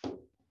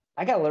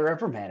got a little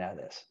reprimand out of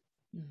this.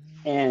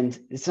 Mm-hmm. And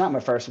it's not my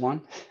first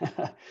one.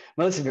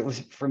 Most of it was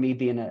for me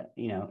being a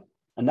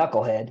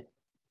knucklehead.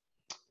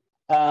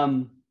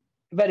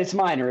 But it's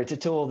minor. It's a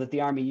tool that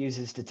the Army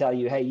uses to tell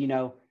you, hey,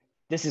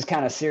 this is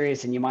kind of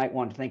serious and you might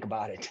want to think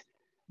about it.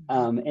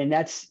 And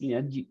that's,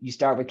 you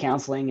start with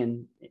counseling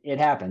and it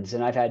happens.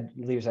 And I've had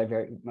leaders I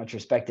very much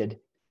respected,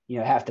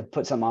 have to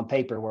put something on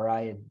paper where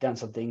I had done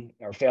something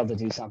or failed to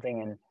do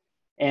something.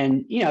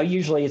 And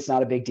usually it's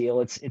not a big deal.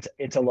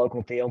 It's a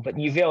local deal, but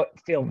you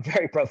feel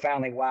very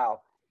profoundly,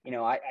 wow,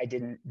 I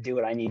didn't do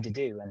what I need to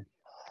do.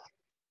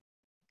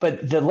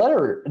 But the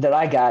letter that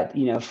I got,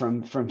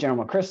 from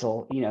General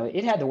McChrystal,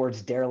 it had the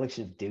words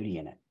dereliction of duty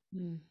in it.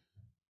 Mm.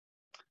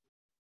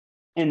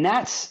 And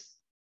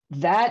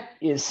that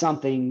is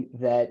something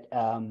that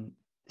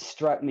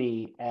struck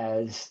me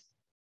as,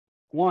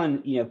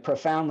 one,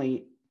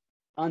 profoundly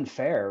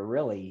unfair,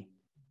 really.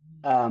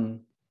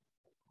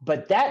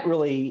 But that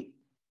really,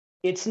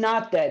 it's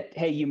not that,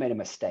 hey, you made a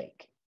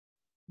mistake,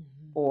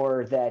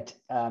 or that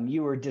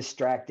you were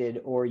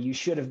distracted, or you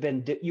should have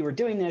been, you were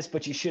doing this,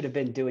 but you should have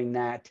been doing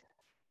that.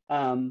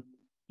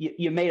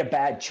 You made a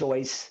bad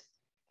choice,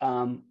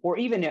 or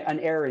even an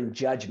error in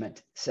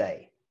judgment,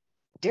 say.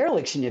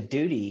 Dereliction of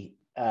duty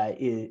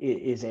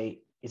is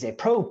a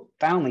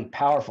profoundly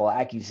powerful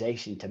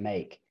accusation to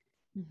make.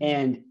 Mm-hmm.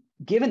 And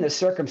given the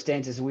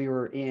circumstances we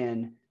were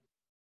in,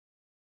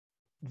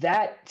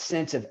 that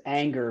sense of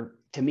anger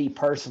to me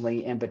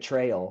personally and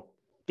betrayal,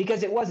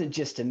 because it wasn't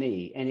just to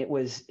me, and it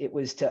was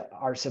to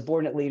our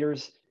subordinate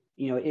leaders,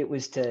 it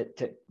was to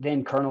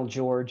then Colonel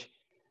George.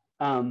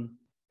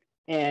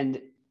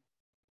 And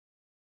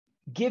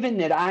given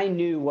that I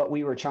knew what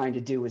we were trying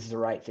to do was the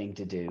right thing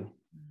to do,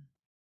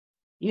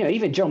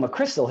 even Joe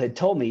McChrystal had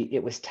told me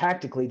it was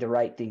tactically the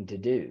right thing to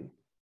do.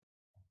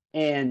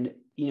 And,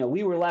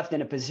 we were left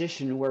in a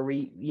position where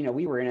we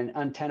were in an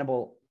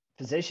untenable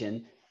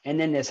position. And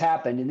then this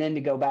happened. And then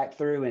to go back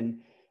through and,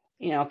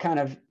 kind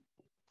of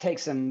take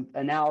some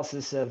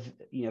analysis of,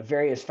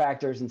 various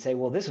factors and say,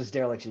 well, this was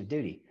dereliction of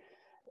duty.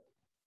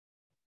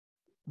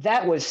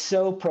 That was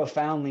so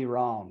profoundly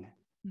wrong.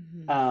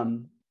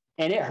 And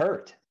it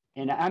hurt.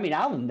 And I mean,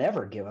 I'll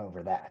never give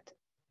over that.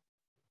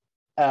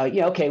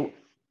 Okay,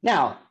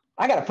 now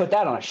I got to put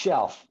that on a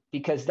shelf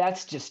because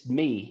that's just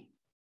me.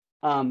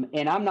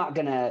 And I'm not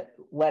going to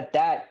let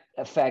that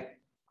affect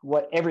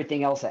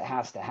everything else that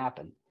has to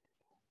happen.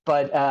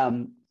 But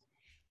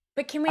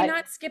can we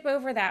not skip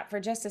over that for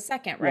just a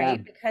second, right?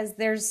 Yeah. Because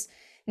there's,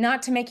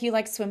 not to make you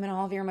like swim in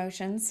all of your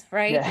emotions,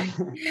 right?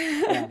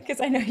 Because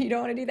I know you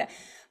don't want to do that.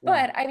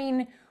 But I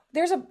mean,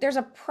 there's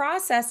a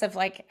process of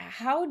like,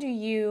 how do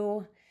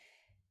you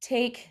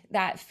take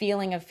that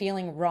feeling of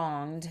feeling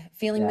wronged,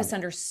 feeling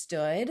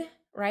misunderstood,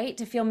 right?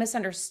 To feel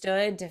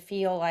misunderstood, to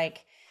feel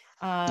like,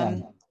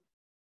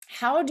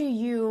 how do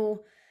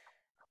you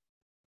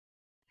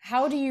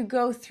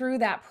go through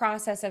that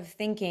process of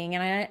thinking?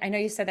 And I know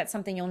you said that's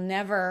something you'll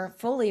never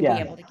fully be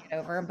able to get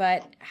over,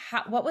 but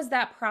what was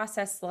that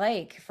process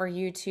like for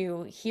you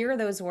to hear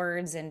those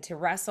words and to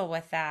wrestle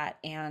with that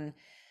and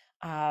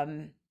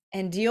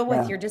deal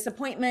with your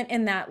disappointment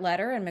in that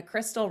letter and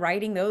McChrystal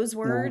writing those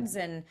words?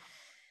 And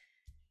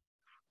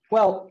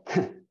well,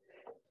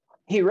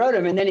 he wrote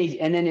them and then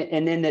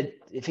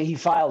he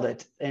filed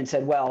it and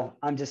said, well,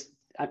 I'm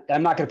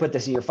not going to put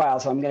this in your file,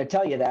 so I'm going to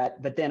tell you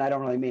that, but then I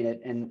don't really mean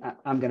it, and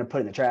I'm going to put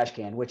it in the trash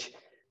can, which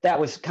that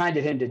was kind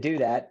of him to do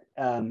that.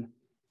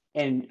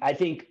 And I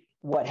think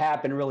what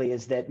happened really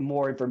is that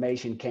more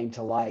information came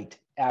to light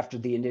after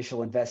the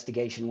initial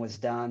investigation was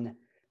done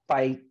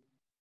by,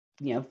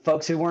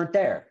 folks who weren't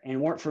there and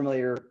weren't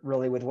familiar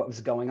really with what was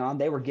going on.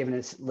 They were given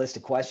a list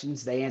of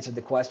questions. They answered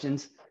the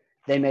questions.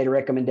 They made a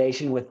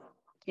recommendation with,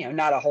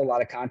 not a whole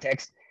lot of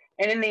context.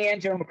 And in the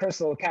end, General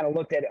McChrystal kind of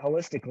looked at it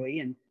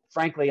holistically, and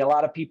frankly, a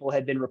lot of people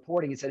had been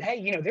reporting and said,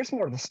 hey, there's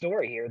more of the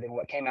story here than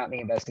what came out in the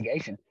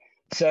investigation.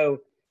 So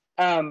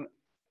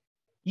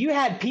you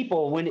had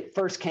people when it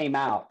first came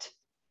out,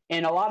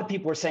 and a lot of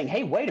people were saying,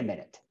 hey, wait a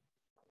minute,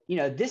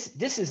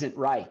 this isn't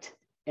right.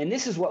 And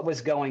this is what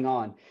was going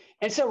on.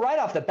 And so right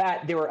off the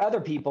bat, there were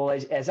other people,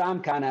 as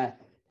I'm kind of,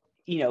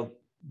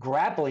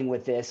 grappling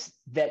with this,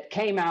 that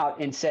came out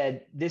and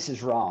said, this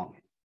is wrong.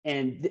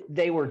 And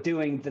they were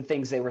doing the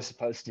things they were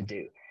supposed to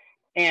do.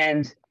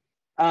 And,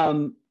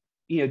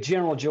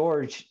 General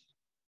George,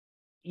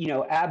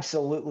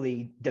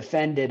 absolutely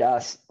defended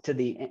us to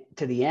the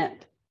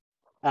end,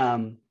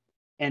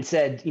 and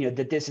said,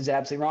 that this is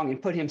absolutely wrong,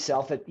 and put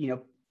himself at,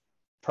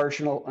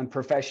 personal and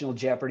professional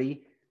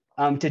jeopardy,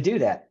 to do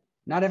that.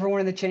 Not everyone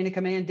in the chain of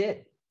command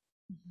did.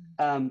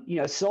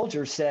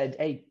 Soldiers said,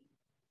 hey,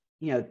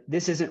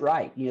 this isn't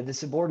right. The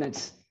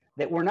subordinates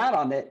that were not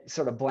on that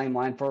sort of blame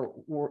line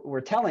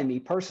were telling me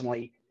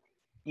personally,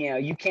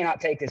 you cannot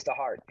take this to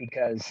heart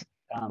because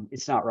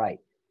it's not right.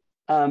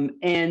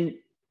 And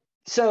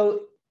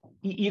so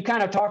you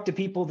kind of talk to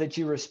people that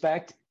you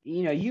respect,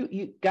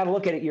 you got to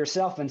look at it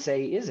yourself and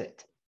say, is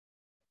it?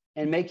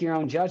 And make your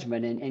own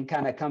judgment and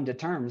kind of come to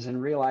terms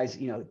and realize,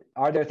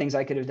 are there things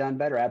I could have done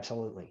better?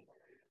 Absolutely.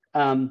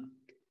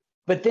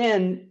 But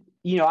then,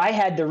 I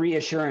had the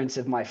reassurance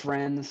of my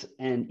friends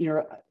and,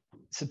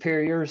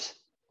 superiors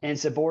and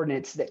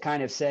subordinates that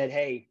kind of said,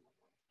 hey,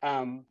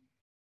 don't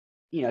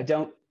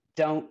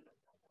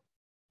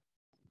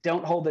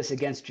hold this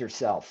against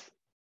yourself.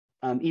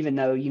 Even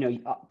though,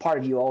 part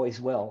of you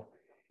always will.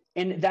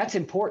 And that's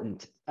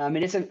important.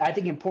 It's, I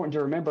think, important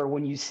to remember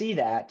when you see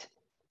that,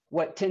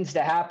 what tends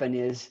to happen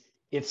is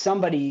if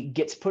somebody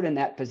gets put in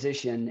that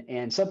position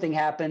and something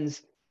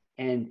happens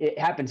and it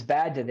happens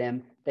bad to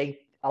them,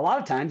 a lot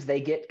of times they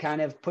get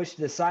kind of pushed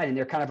to the side and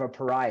they're kind of a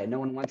pariah. No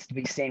one wants to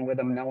be seen with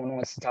them. No one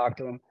wants to talk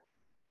to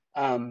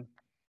them.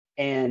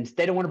 And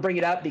they don't want to bring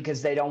it up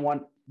because they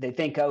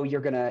think, oh,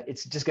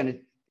 it's just going to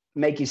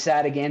make you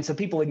sad again. So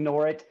people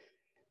ignore it.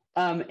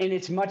 And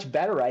it's much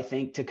better, I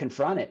think, to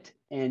confront it.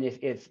 And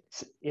if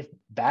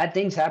bad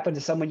things happen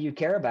to someone you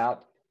care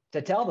about,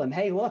 to tell them,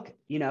 hey, look,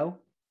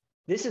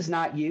 this is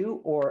not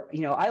you, or,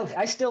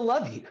 I still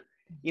love you.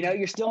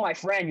 You're still my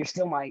friend. You're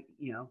still my,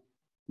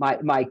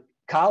 my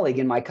colleague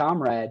and my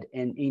comrade.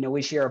 And,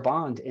 we share a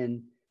bond.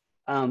 And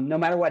no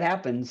matter what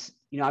happens,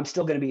 I'm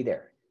still going to be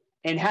there.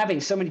 And having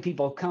so many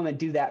people come and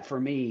do that for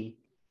me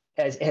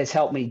has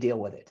helped me deal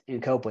with it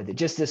and cope with it.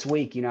 Just this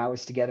week, I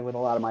was together with a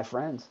lot of my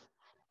friends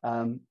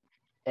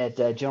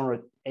at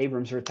General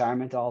Abrams'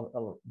 retirement,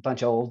 a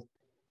bunch of old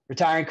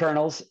retiring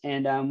colonels.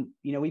 And,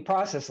 we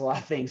process a lot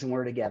of things when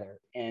we're together.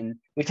 And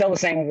we tell the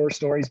same war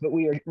stories, but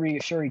we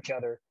reassure each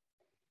other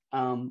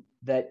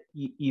that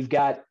you've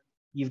got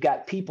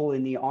people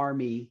in the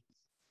Army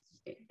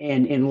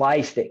and in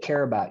life that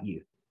care about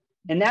you.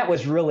 And that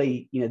was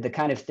really, the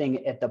kind of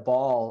thing at the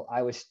ball.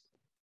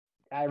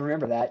 I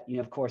remember that,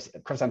 of course,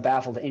 I'm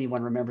baffled that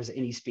anyone remembers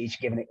any speech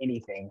given at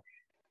anything,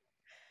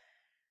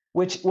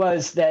 which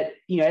was that,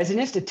 as an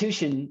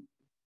institution,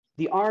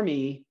 the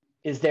Army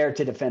is there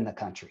to defend the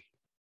country.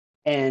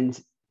 And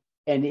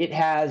it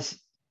has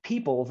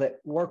people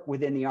that work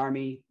within the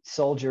Army,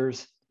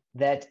 soldiers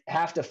that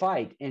have to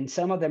fight, and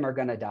some of them are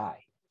going to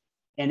die.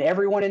 And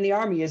everyone in the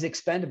Army is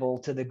expendable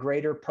to the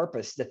greater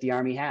purpose that the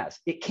Army has.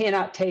 It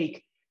cannot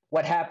take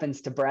what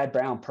happens to Brad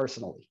Brown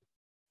personally.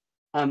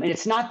 And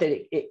it's not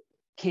that it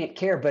can't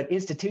care, but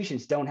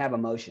institutions don't have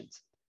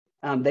emotions.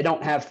 They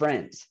don't have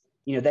friends.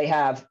 They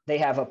have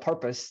a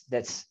purpose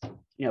that's,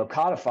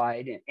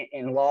 codified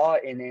in law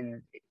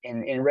and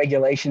in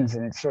regulations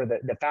and sort of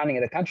the founding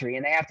of the country,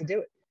 and they have to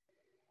do it.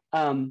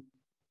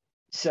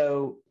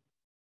 So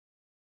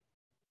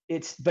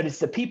it's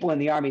the people in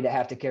the Army that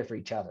have to care for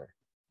each other.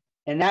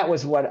 And that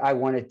was what I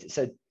wanted to.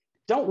 So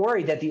don't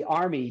worry that the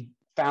Army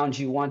found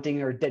you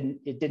wanting or it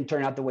didn't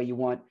turn out the way you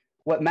want.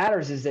 What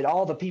matters is that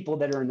all the people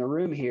that are in the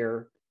room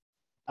here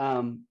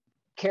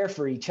care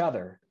for each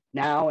other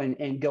now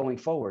and going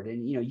forward.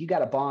 And, you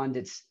got a bond.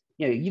 It's,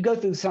 you go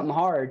through something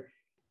hard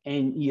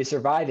and you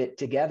survive it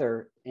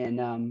together.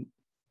 And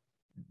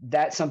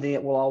that's something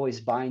that will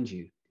always bind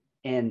you,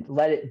 and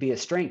let it be a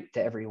strength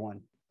to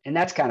everyone. And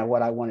that's kind of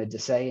what I wanted to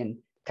say and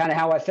kind of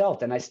how I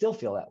felt. And I still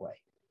feel that way.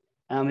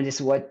 And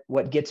it's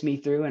what gets me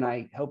through. And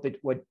I hope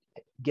what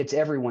gets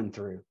everyone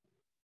through.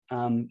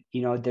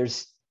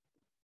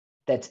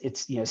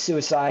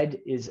 Suicide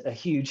is a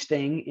huge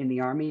thing in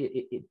the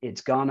Army.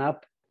 It's gone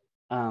up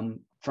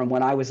from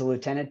when I was a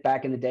lieutenant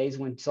back in the days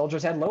when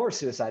soldiers had lower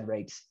suicide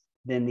rates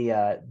than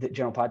the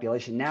general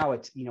population. Now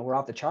it's, we're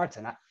off the charts,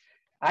 and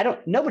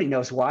nobody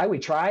knows why. We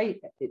try,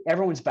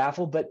 everyone's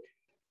baffled, but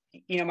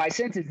my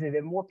sense is that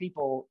if more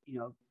people,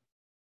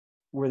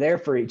 were there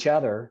for each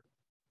other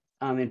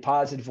in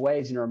positive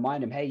ways and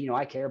remind them, hey,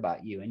 I care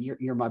about you, and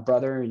you're my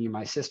brother and you're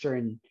my sister,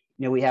 and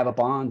we have a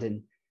bond.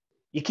 And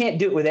you can't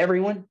do it with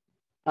everyone,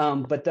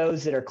 but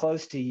those that are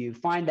close to you,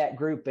 find that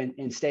group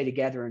and stay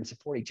together and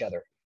support each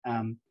other,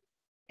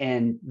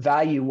 and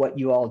value what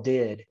you all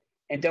did,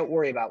 and don't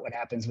worry about what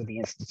happens with the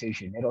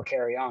institution. It'll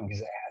carry on because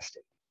it has to.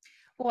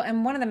 Well,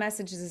 and one of the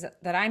messages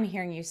that I'm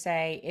hearing you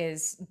say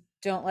is,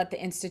 don't let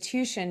the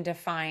institution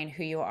define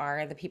who you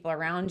are. The people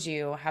around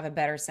you have a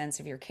better sense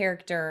of your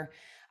character,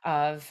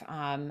 of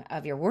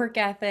your work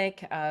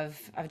ethic, of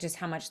just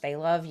how much they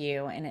love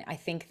you. And I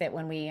think that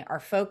when we are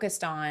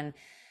focused on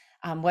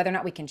whether or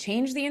not we can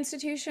change the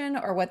institution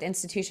or what the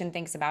institution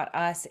thinks about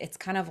us, it's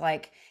kind of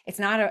like it's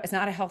not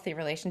a healthy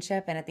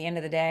relationship. And at the end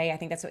of the day, I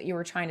think that's what you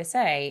were trying to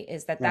say,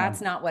 is that that's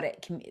not what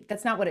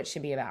it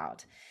should be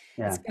about.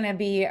 Yeah. It's going to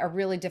be a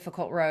really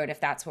difficult road if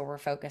that's where we're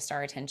focused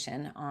our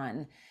attention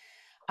on.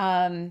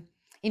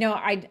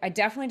 I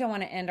definitely don't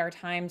want to end our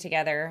time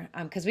together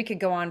because we could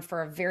go on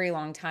for a very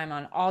long time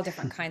on all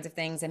different kinds of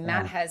things. And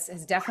Matt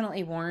has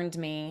definitely warned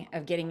me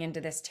of getting into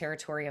this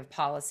territory of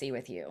policy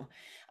with you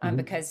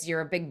because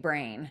you're a big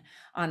brain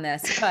on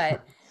this.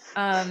 But,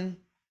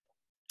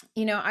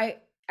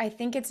 I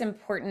think it's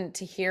important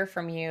to hear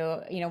from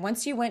you.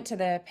 Once you went to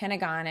the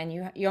Pentagon and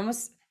you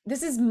almost,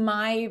 this is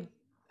my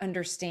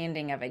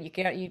understanding of it.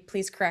 You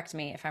please correct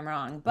me if I'm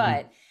wrong,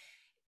 but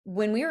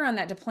when we were on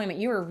that deployment,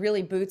 you were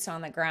really boots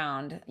on the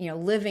ground,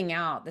 living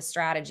out the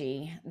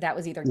strategy that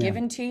was either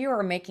given to you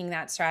or making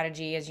that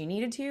strategy as you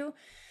needed to,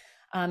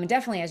 and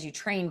definitely as you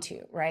trained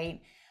to,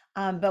 right?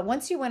 But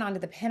once you went onto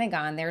the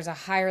Pentagon, there's a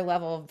higher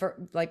level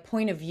of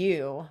point of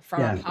view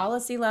from a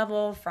policy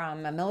level,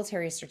 from a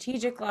military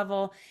strategic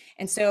level.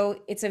 And so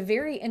it's a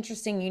very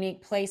interesting,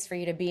 unique place for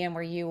you to be in,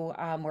 where you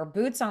were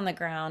boots on the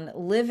ground,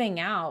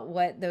 living out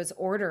what those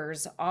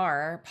orders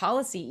are,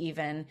 policy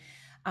even,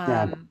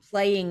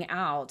 playing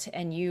out,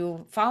 and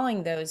you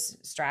following those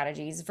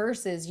strategies,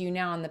 versus you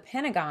now in the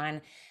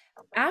Pentagon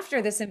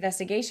after this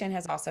investigation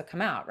has also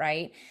come out,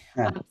 right?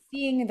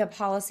 Seeing the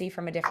policy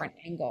from a different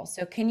angle.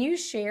 So can you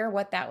share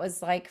what that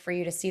was like for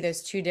you to see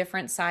those two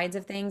different sides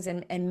of things?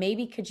 And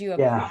maybe could you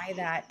apply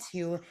that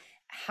to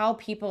how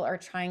people are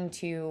trying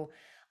to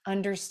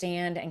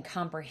understand and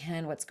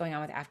comprehend what's going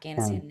on with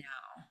Afghanistan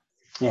now?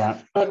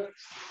 Yeah.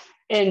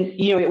 And,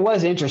 it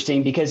was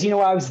interesting because,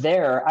 I was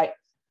there.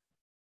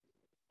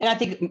 And I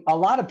think a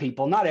lot of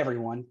people, not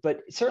everyone,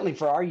 but certainly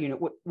for our unit,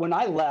 when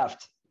I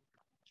left,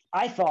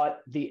 I thought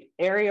the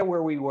area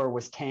where we were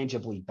was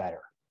tangibly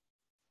better.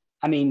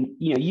 I mean,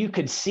 you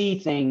could see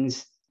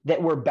things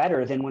that were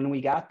better than when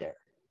we got there,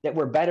 that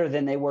were better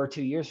than they were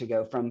 2 years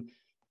ago, from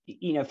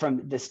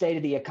the state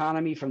of the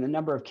economy, from the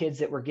number of kids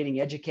that were getting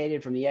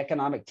educated, from the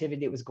economic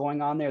activity that was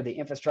going on there, the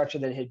infrastructure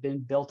that had been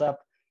built up.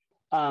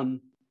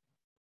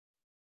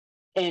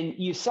 And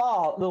you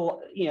saw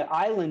little,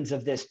 islands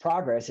of this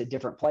progress at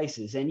different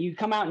places. And you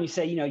come out and you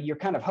say, you're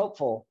kind of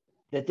hopeful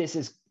that this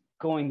is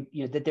going,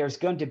 that there's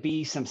going to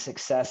be some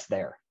success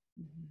there.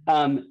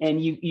 And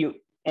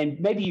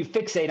maybe you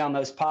fixate on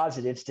those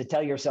positives to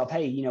tell yourself,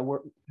 hey,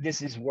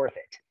 this is worth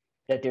it,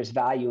 that there's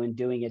value in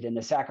doing it, and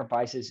the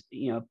sacrifices,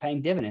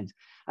 paying dividends.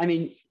 I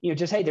mean,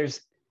 just, hey,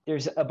 there's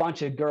a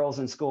bunch of girls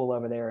in school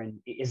over there. And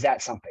is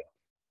that something,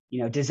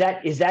 is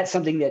that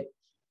something that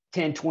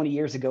 10, 20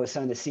 years ago is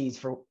some of the seeds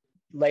for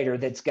later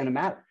that's going to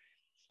matter?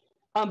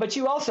 But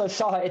you also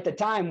saw at the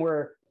time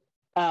where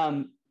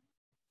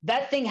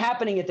that thing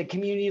happening at the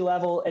community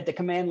level, at the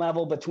command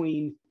level,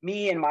 between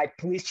me and my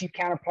police chief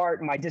counterpart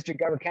and my district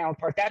governor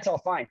counterpart, that's all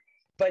fine.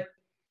 but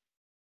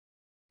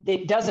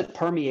it doesn't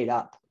permeate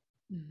up.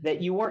 Mm-hmm.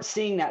 That you weren't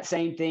seeing that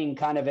same thing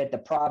kind of at the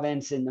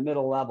province and the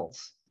middle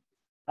levels.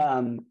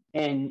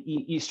 And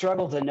you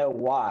struggle to know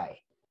why.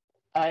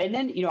 And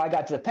then, I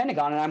got to the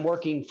Pentagon, and I'm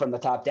working from the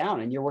top down,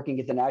 and you're working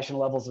at the national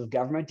levels of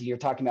government. You're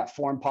talking about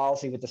foreign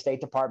policy with the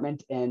State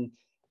Department and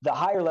the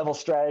higher level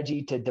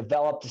strategy to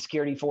develop the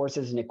security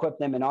forces and equip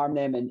them and arm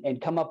them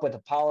and come up with a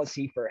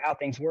policy for how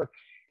things work.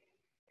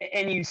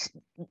 And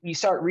you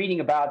start reading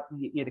about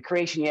the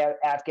creation of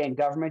the Afghan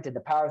government and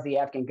the power of the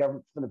Afghan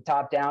government from the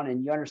top down,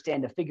 and you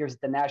understand the figures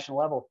at the national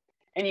level.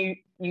 And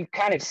you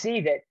kind of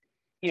see that,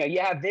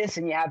 you have this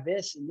and you have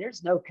this, and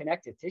there's no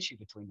connective tissue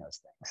between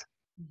those things.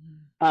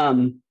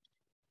 Mm-hmm.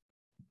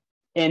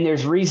 And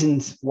there's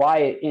reasons why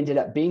it ended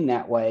up being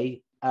that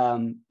way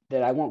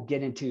that I won't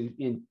get into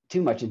in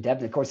too much in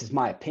depth. And of course, it's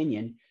my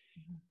opinion.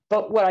 Mm-hmm.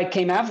 But what I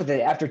came out with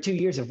after 2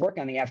 years of work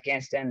on the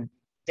Afghanistan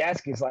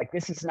desk is like,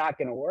 this is not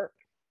going to work.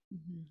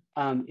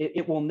 Mm-hmm.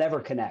 It will never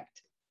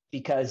connect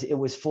because it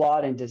was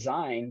flawed in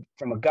design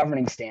from a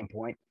governing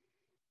standpoint.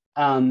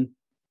 And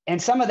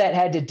some of that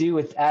had to do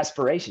with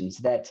aspirations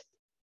that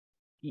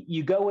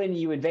you go in,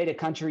 you invade a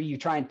country, you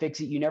try and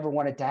fix it. You never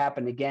want it to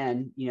happen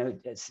again.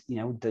 It's,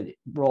 the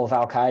role of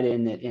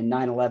Al-Qaeda in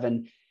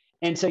 9/11.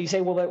 And so you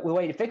say, well, the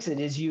way to fix it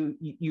is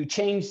you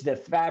change the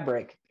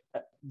fabric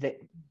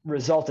that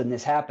resulted in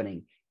this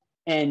happening,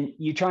 and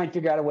you try and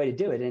figure out a way to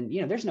do it. And,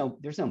 there's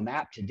no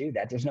map to do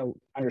that. There's no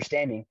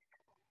understanding.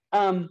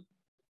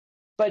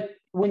 But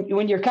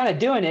when you're kind of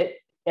doing it,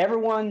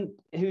 everyone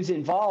who's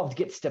involved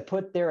gets to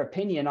put their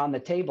opinion on the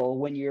table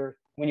when you're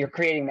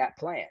creating that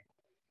plan.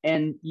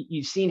 And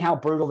you've seen how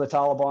brutal the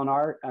Taliban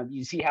are.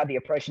 You see how the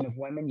oppression of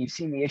women. You've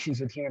seen the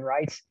issues with human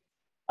rights,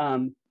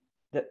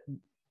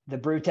 the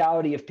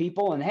brutality of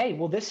people. And hey,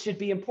 well, this should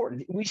be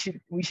important. We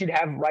should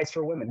have rights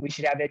for women. We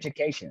should have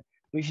education.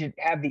 We should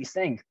have these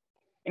things.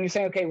 And you're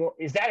saying, okay, well,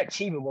 is that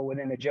achievable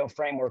within the Joe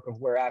framework of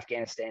where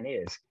Afghanistan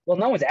is? Well,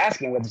 no one's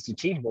asking whether it's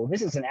achievable.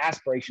 This is an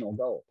aspirational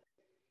goal.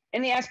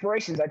 And the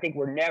aspirations, I think,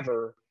 were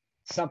never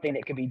something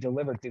that could be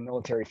delivered through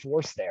military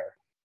force there.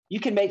 You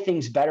can make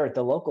things better at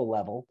the local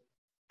level.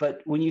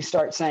 But when you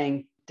start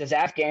saying, does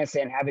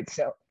Afghanistan have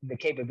itself the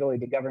capability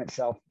to govern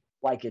itself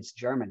like it's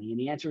Germany? And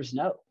the answer is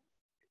no.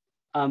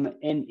 And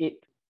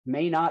it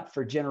may not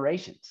for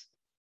generations.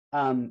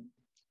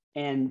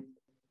 And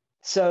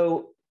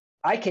so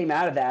I came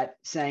out of that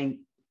saying,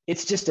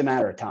 it's just a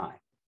matter of time.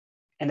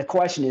 And the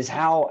question is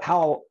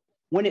how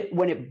when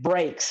it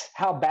breaks,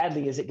 how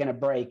badly is it going to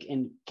break,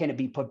 and can it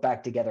be put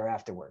back together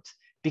afterwards?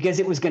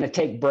 Because it was going to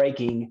take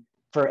breaking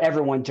for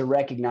everyone to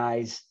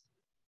recognize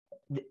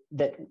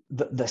that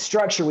the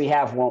structure we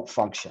have won't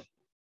function.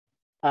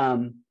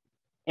 And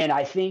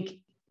I think,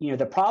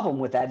 the problem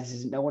with that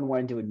is no one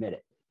wanted to admit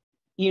it.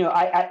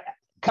 I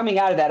coming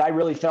out of that, I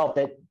really felt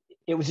that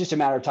it was just a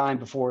matter of time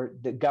before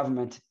the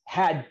government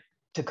had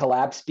to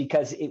collapse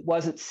because it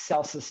wasn't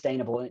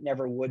self-sustainable, and it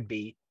never would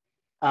be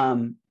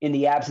in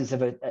the absence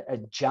of a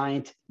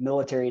giant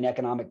military and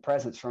economic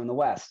presence from the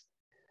West.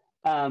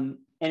 And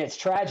it's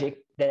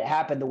tragic that it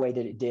happened the way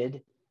that it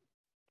did.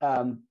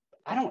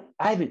 I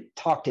haven't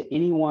talked to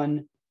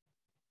anyone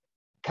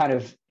kind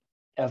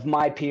of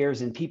my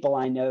peers and people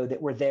I know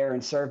that were there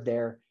and served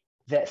there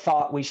that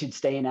thought we should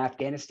stay in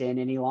Afghanistan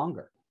any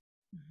longer,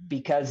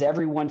 because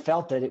everyone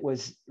felt that it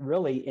was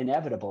really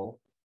inevitable.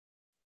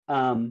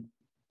 And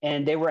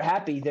they were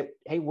happy that,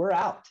 hey, we're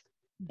out.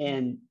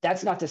 And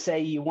that's not to say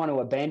you want to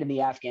abandon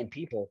the Afghan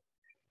people,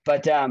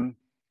 but in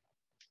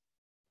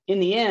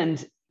the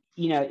end,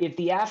 if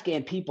the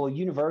Afghan people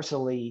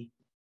universally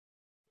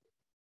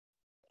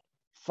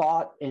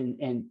thought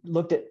and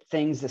looked at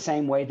things the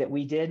same way that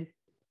we did,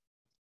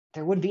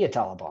 there would be a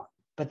Taliban,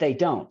 but they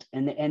don't.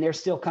 And they're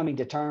still coming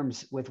to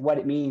terms with what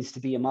it means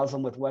to be a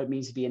Muslim, with what it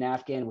means to be an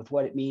Afghan, with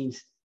what it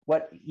means,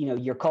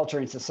 your culture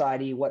and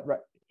society, what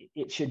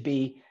it should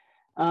be.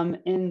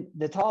 And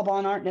the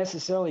Taliban aren't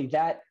necessarily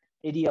that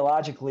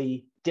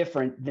ideologically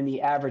different than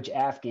the average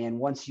Afghan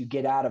once you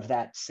get out of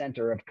that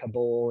center of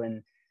Kabul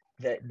and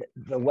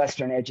the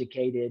Western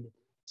educated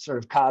sort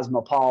of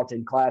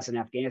cosmopolitan class in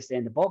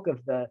Afghanistan. The bulk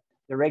of the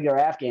regular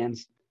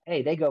Afghans,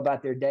 hey, they go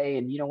about their day,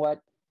 and you know what?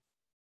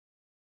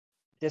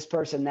 This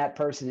person, that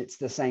person, it's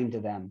the same to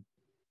them.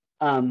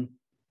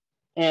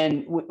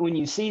 And when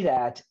you see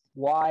that,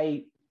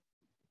 why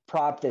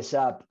prop this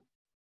up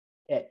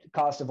at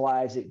cost of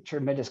lives, at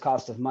tremendous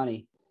cost of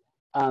money?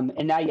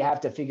 And now you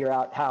have to figure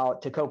out how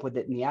to cope with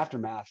it in the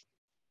aftermath.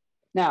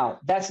 Now,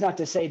 that's not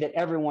to say that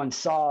everyone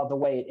saw the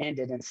way it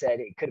ended and said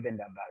it could have been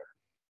done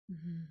better.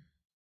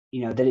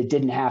 Mm-hmm. That it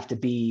didn't have to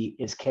be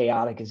as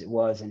chaotic as it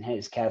was and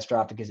as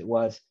catastrophic as it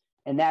was.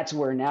 And that's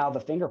where now the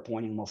finger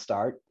pointing will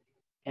start.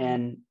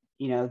 And,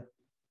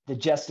 the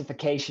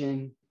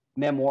justification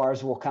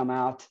memoirs will come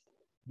out,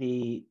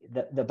 the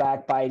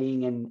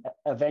backbiting, and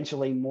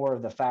eventually more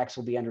of the facts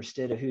will be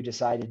understood of who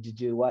decided to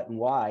do what and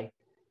why.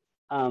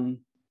 And,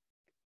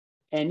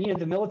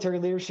 the military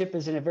leadership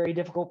is in a very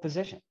difficult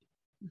position.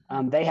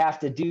 They have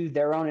to do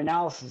their own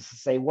analysis to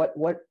say what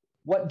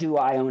what do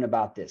I own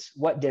about this?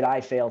 What did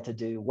I fail to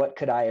do? What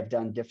could I have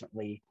done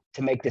differently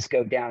to make this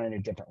go down in a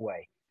different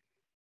way?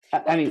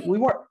 I mean, we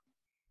weren't.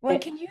 Well,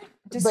 can you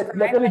But describe?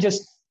 let me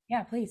just,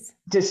 yeah, please.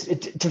 just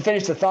to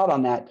finish the thought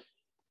on that.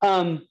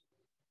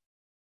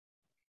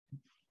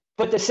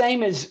 But the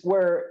same as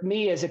where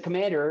me as a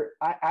commander,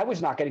 I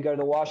was not going to go to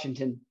the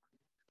Washington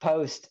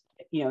Post,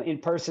 in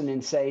person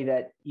and say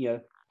that,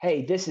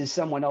 hey, this is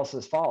someone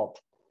else's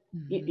fault.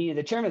 Mm-hmm.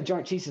 The chairman of the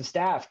Joint Chiefs of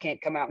Staff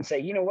can't come out and say,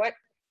 you know what,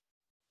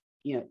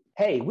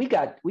 hey, we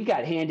got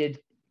handed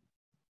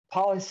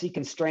policy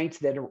constraints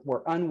that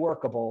were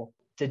unworkable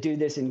to do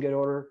this in good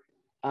order.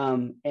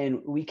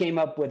 And we came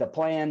up with a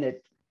plan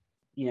that,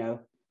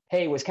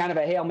 hey, was kind of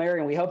a Hail Mary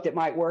and we hoped it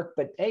might work,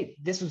 but hey,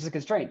 this was a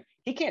constraint.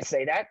 He can't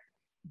say that.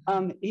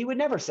 He would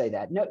never say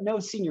that. No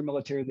senior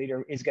military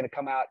leader is going to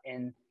come out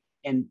and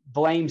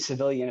blame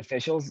civilian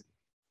officials,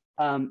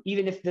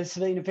 even if the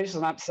civilian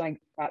officials are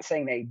not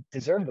saying they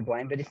deserve the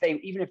blame. But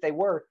even if they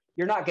were,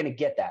 you're not going to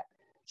get that.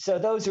 So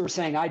those who are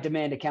saying, I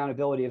demand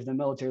accountability of the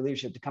military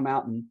leadership to come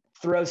out and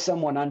throw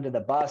someone under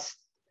the bus,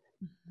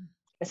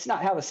 that's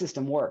not how the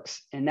system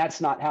works. And that's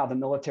not how the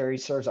military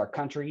serves our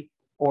country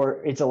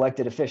or its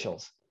elected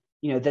officials.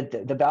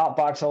 That the ballot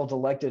box holds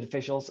elected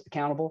officials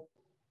accountable.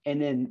 And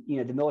then,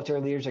 the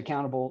military leaders are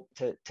accountable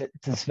to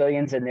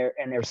civilians and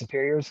their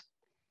superiors.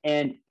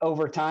 And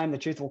over time, the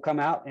truth will come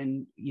out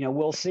and,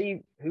 we'll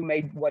see who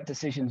made what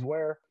decisions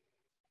where,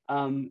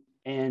 and,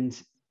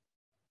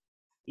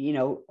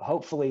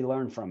 hopefully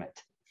learn from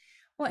it.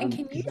 Well, and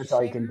can you that's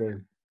all you can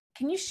do.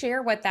 Can you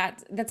share what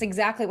that's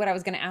exactly what I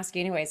was going to ask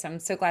you anyway. So I'm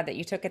so glad that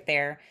you took it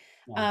there.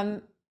 Yeah.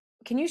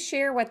 Can you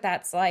share what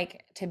that's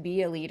like to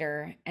be a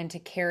leader and to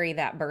carry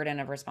that burden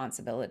of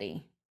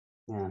responsibility?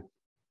 Yeah.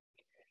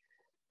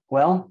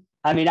 Well,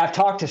 I mean, I've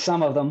talked to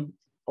some of them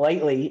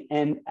lately,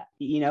 and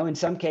in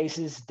some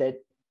cases that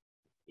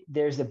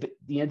there's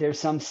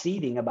some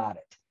seething about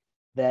it,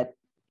 that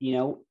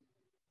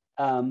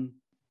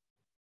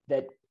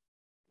that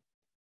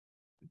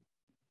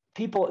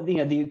people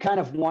you kind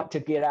of want to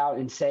get out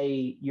and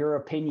say your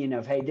opinion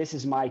of, hey, this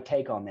is my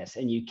take on this,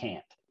 and you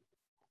can't.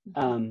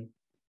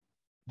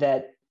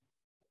 But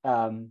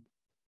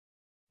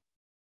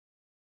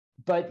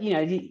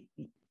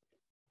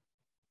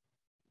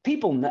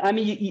people, I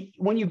mean,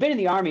 when you've been in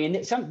the Army, and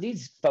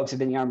these folks have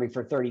been in the Army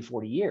for 30,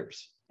 40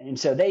 years. And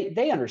so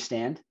they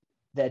understand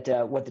that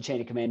what the chain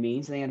of command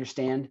means. And they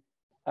understand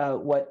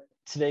what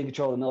civilian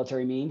control of the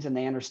military means. And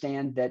they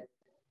understand that,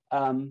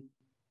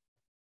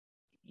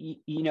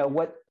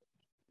 what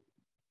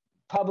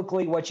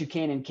publicly, what you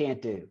can and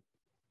can't do.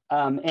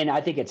 And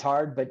I think it's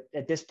hard, but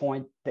at this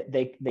point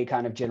they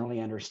kind of generally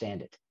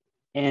understand it.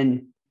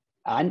 And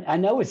I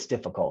know it's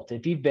difficult.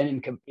 If you've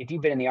been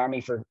in the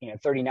Army for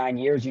 39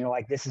 years,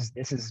 like this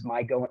is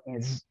my going.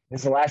 This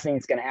is the last thing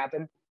that's going to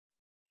happen.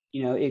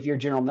 If you're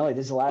General Milley,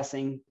 this is the last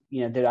thing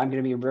that I'm going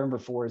to be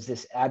remembered for, is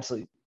this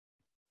absolute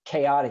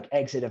chaotic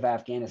exit of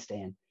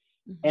Afghanistan.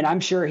 Mm-hmm. And I'm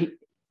sure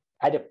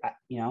I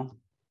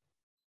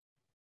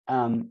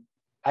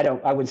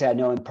wouldn't say I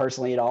know him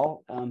personally at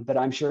all, but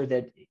I'm sure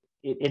that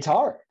it's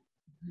hard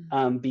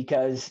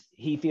because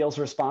he feels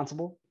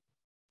responsible.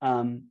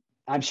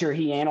 I'm sure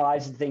he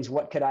analyzes things.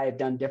 What could I have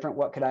done different?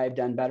 What could I have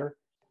done better?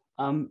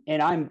 And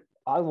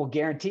I will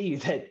guarantee you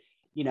that,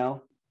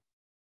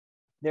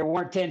 there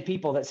weren't 10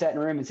 people that sat in a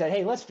room and said,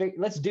 hey,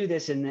 let's do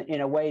this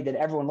in a way that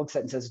everyone looks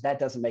at and says, that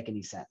doesn't make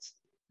any sense.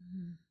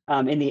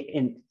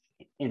 In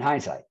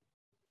hindsight.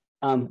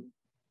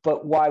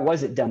 But why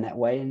was it done that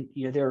way? And,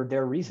 there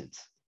are reasons.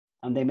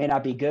 They may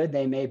not be good.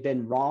 They may have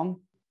been wrong.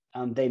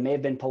 They may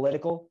have been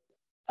political.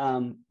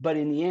 But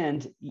in the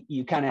end,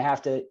 you kind of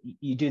have to,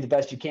 you do the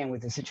best you can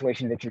with the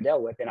situation that you're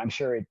dealt with. And I'm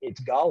sure it's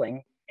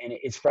galling and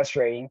it's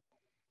frustrating.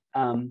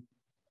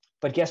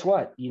 But guess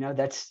what?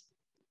 That's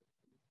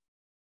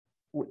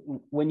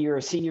when you're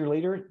a senior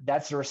leader,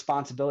 that's the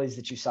responsibilities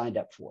that you signed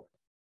up for.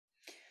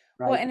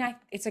 Right? Well, and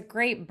it's a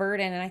great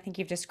burden. And I think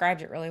you've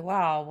described it really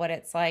well, what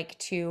it's like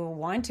to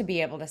want to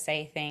be able to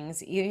say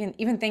things,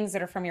 even things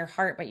that are from your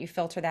heart, but you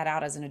filter that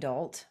out as an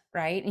adult,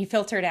 right? And you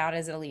filter it out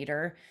as a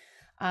leader.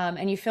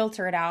 And you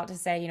filter it out to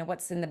say,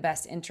 what's in the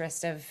best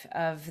interest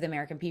of the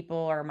American people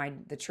or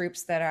the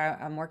troops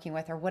that I'm working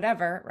with or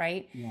whatever,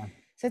 right? Yeah.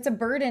 So it's a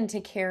burden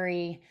to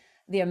carry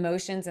the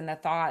emotions and the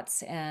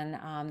thoughts and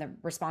the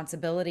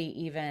responsibility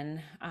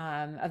even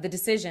of the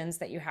decisions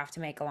that you have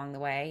to make along the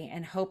way,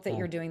 and hope that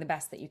you're doing the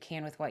best that you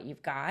can with what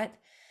you've got.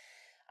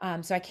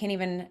 So I can't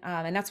even,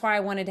 and that's why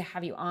I wanted to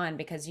have you on,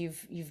 because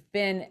you've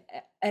been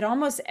at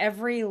almost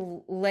every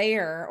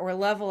layer or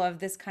level of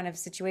this kind of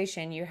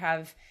situation.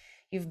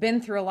 You've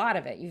been through a lot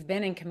of it. You've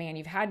been in command.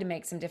 You've had to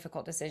make some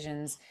difficult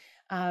decisions.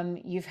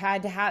 You've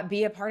had to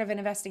be a part of an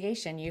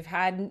investigation. You've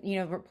had,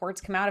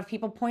 reports come out of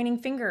people pointing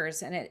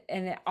fingers, and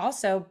it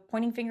also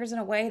pointing fingers in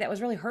a way that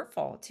was really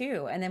hurtful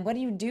too. And then what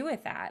do you do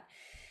with that?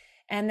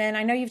 And then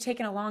I know you've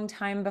taken a long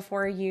time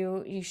before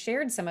you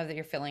shared some of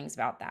your feelings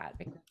about that.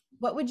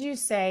 What would you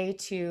say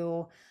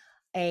to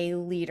a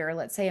leader,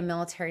 let's say a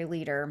military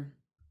leader,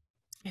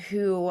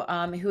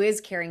 who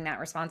is carrying that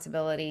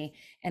responsibility,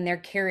 and they're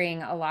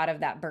carrying a lot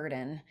of that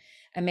burden.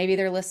 And maybe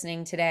they're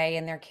listening today,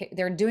 and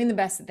they're doing the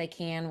best that they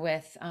can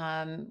with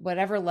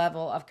whatever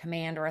level of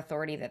command or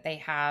authority that they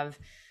have.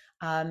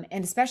 And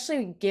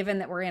especially given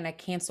that we're in a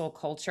cancel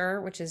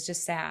culture, which is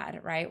just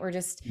sad, right? We're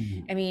just,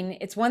 I mean,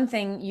 it's one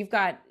thing, you've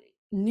got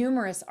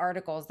numerous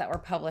articles that were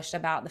published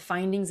about the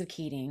findings of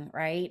Keating,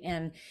 right?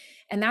 And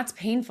that's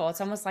painful. It's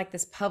almost like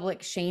this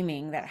public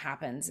shaming that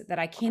happens that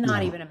I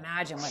cannot even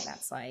imagine what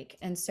that's like.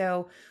 And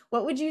so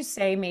what would you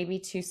say maybe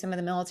to some of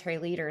the military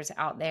leaders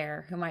out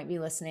there who might be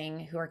listening,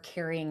 who are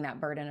carrying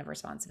that burden of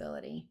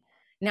responsibility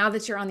now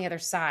that you're on the other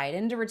side,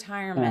 into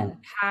retirement,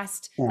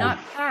 past, not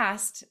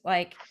past,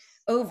 like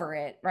over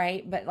it,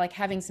 right? But like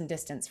having some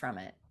distance from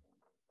it.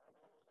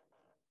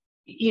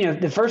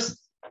 The first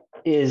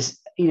is,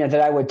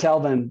 that I would tell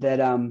them that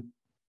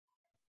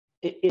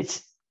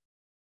it's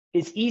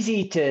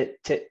easy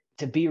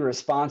to be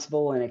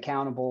responsible and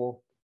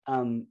accountable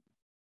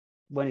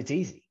when it's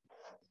easy.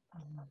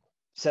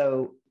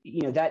 So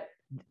that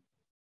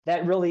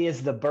really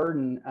is the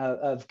burden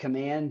of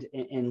command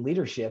and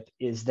leadership,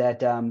 is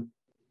that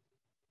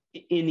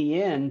in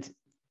the end,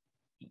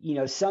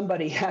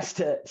 somebody has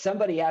to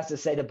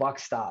say the buck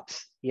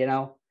stops,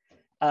 and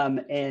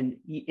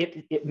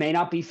it may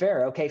not be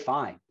fair. Okay,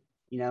 fine.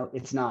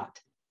 It's not.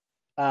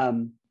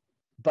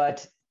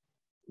 But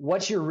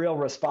what's your real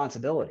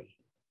responsibility?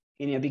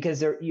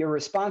 Because your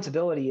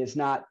responsibility is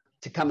not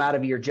to come out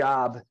of your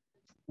job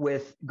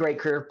with great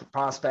career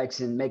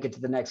prospects and make it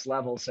to the next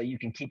level so you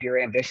can keep your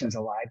ambitions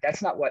alive.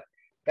 That's not what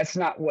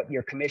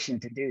you're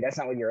commissioned to do. That's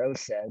not what your oath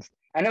says.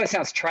 I know it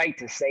sounds trite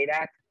to say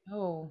that.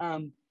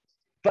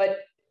 But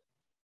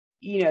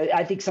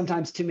I think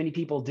sometimes too many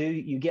people do.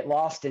 You get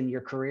lost in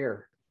your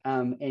career,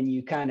 and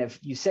you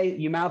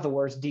mouth the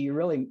words. Do you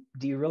really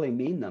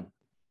mean them?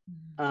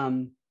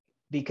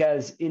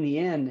 Because in the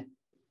end,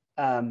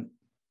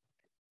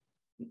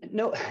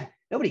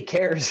 nobody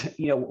cares.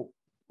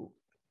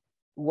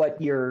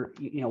 What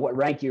what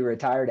rank you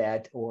retired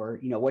at, or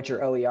what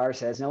your OER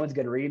says. No one's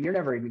going to read them. You're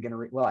never even going to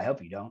read. Well, I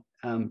hope you don't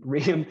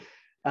read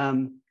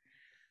them.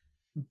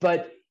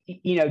 But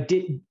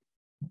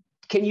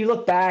can you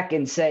look back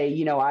and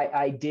say,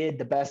 I did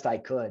the best I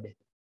could,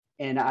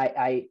 and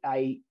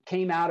I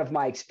came out of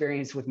my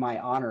experience with my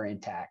honor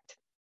intact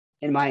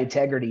and my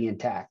integrity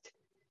intact.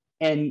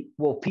 And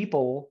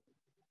people,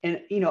 and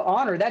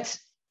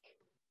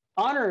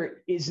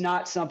honor is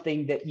not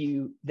something that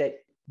you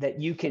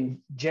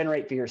can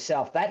generate for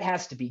yourself. That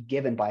has to be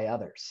given by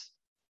others.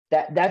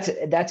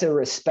 That's a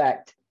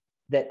respect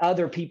that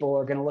other people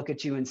are going to look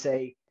at you and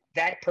say,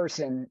 that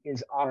person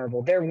is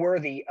honorable. They're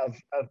worthy of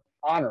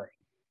honoring.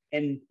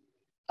 And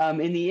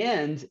in the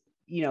end,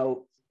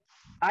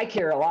 I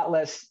care a lot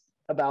less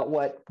about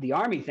what the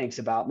Army thinks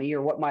about me,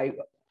 or what my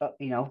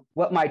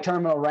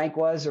terminal rank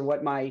was, or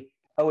what my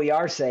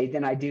OER say,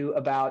 than I do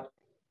about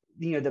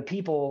the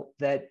people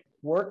that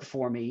work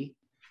for me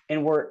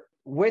and work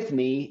with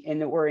me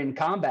and that were in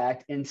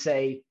combat, and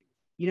say,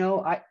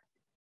 I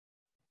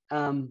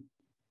wouldn't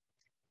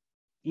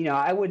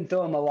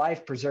throw him a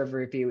life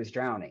preserver if he was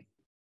drowning.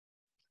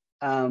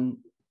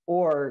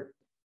 Or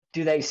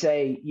do they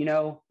say,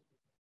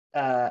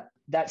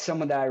 that's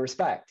someone that I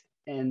respect,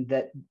 and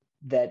that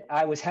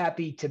I was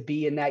happy to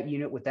be in that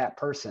unit with that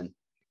person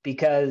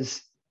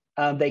because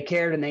they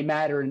cared and they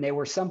mattered, and they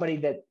were somebody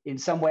that in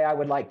some way I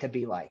would like to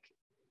be like.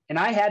 And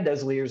I had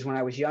those leaders when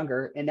I was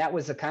younger, and that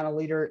was the kind of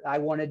leader I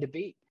wanted to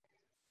be.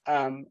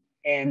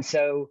 And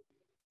so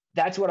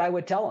that's what I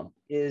would tell them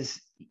is,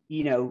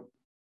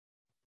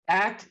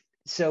 act.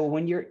 So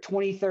when you're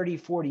 20, 30,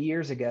 40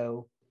 years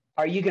ago,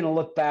 are you going to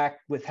look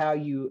back with how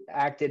you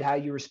acted, how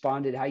you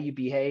responded, how you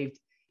behaved?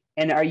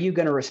 And are you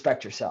going to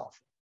respect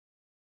yourself?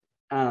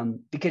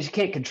 Because you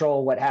can't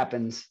control what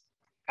happens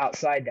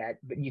outside that,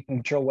 but you can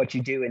control what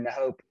you do in the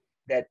hope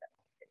that,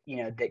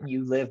 that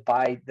you live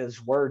by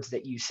those words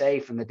that you say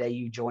from the day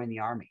you join the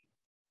Army.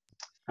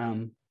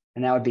 And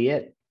that would be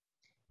it.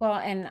 Well,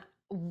 and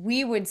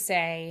we would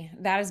say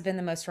that has been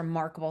the most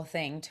remarkable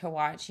thing to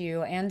watch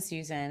you and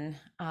Susan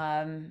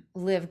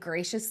live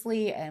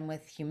graciously and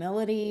with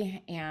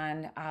humility,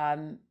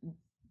 and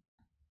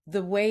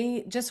the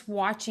way, just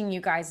watching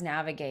you guys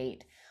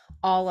navigate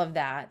all of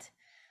that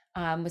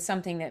was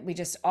something that we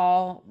just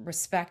all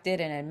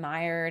respected and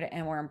admired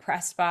and were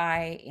impressed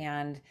by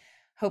and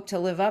hope to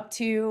live up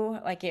to.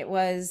 Like, it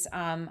was,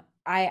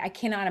 I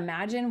cannot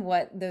imagine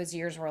what those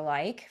years were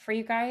like for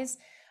you guys.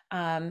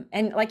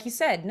 And like you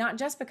said, not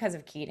just because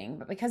of Keating,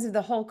 but because of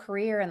the whole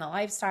career and the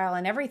lifestyle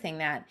and everything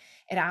that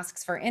it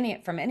asks from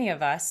any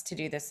of us to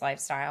do this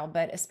lifestyle,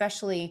 but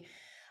especially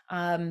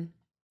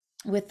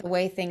with the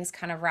way things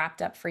kind of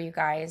wrapped up for you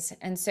guys.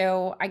 And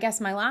so I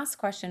guess my last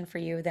question for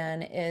you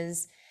then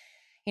is,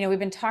 we've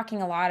been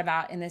talking a lot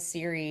about in this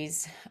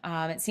series,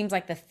 it seems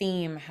like the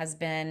theme has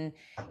been,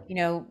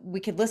 we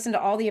could listen to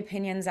all the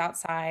opinions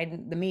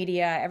outside the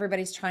media.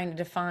 Everybody's trying to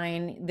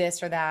define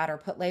this or that or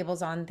put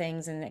labels on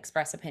things and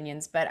express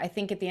opinions. But I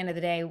think at the end of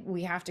the day,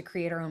 we have to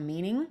create our own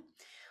meaning.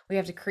 We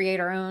have to create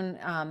our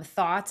own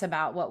thoughts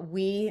about what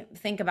we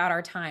think about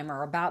our time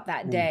or about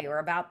that day or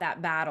about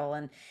that battle,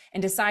 and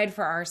decide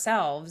for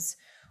ourselves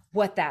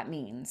what that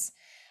means,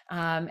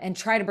 and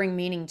try to bring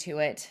meaning to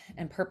it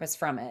and purpose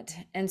from it.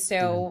 And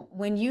so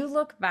when you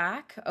look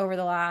back over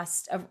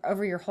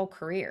over your whole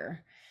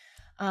career,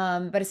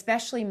 but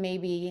especially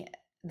maybe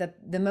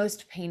the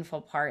most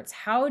painful parts,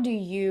 how do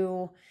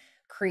you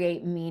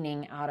create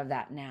meaning out of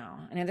that now?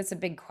 I know that's a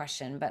big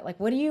question, but like,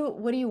 what do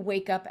you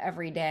wake up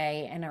every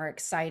day and are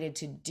excited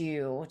to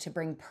do to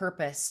bring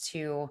purpose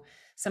to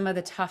some of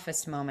the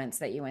toughest moments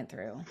that you went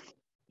through?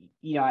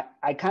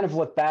 I kind of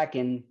look back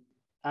and,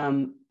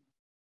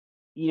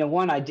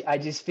 one, I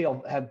just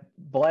feel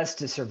blessed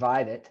to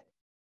survive it.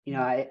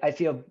 I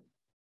feel,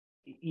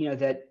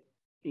 that,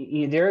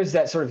 there is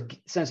that sort of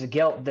sense of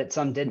guilt that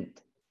some didn't.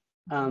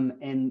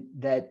 And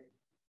that,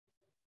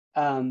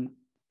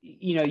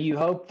 you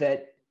hope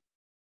that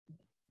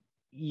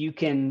you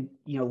can,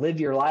 live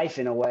your life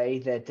in a way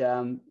that,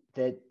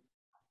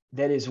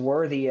 that is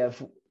worthy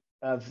of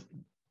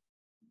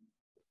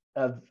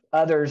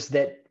others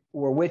that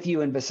were with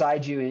you and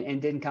beside you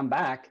and didn't come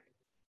back.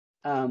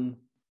 That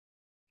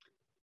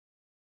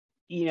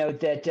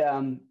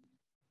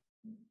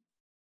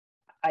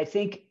I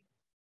think,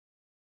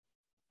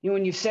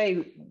 when you say,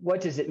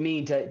 what does it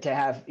mean to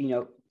have,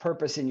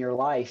 purpose in your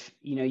life,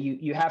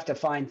 you have to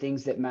find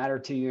things that matter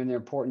to you and they're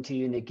important to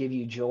you and that give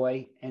you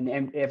joy.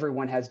 And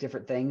everyone has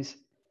different things.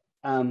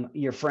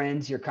 Your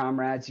friends, your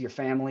comrades, your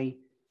family,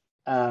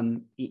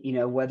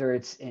 whether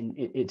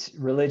it's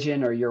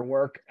religion or your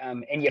work,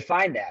 and you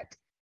find that,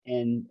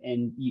 and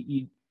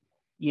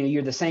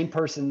you're the same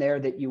person there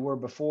that you were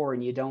before,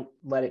 and you don't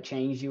let it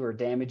change you or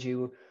damage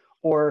you,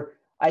 or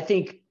I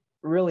think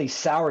really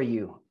sour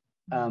you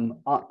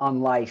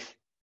on life,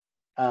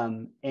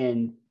 and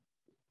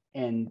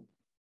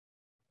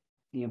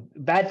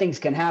bad things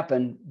can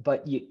happen,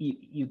 but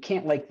you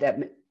can't let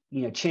that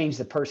change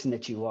the person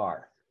that you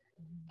are.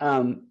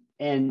 And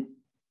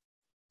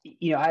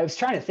I was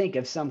trying to think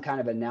of some kind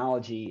of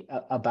analogy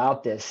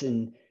about this,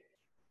 and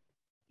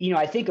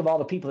I think of all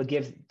the people that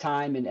give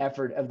time and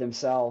effort of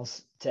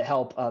themselves to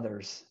help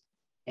others,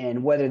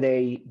 and whether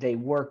they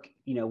work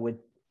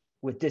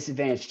with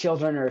disadvantaged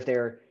children, or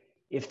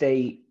if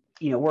they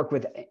work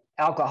with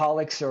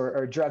alcoholics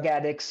or drug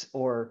addicts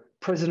or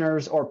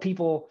prisoners or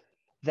people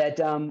that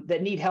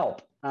need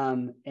help,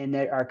 and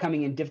that are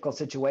coming in difficult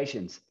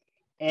situations,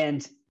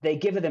 and they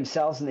give of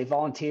themselves and they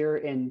volunteer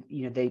and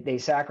they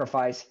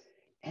sacrifice,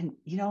 and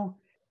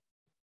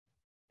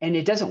and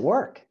it doesn't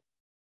work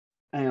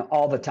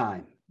all the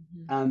time.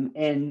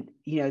 And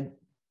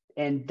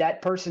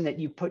that person that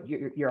you put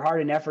your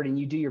heart and effort and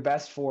you do your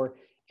best for,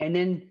 and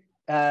then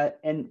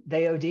and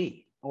they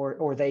OD,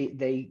 or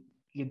they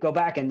you go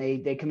back and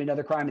they commit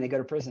another crime and they go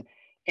to prison,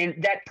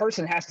 and that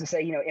person has to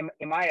say,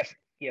 am I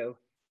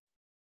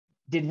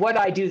did what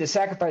I do, the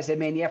sacrifice I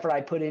made, the effort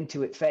I put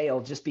into it, fail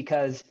just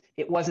because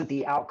it wasn't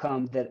the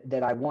outcome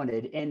that I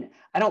wanted? And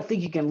I don't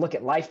think you can look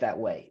at life that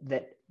way,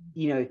 that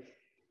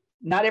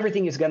not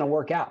everything is going to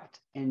work out,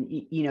 and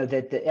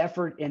that the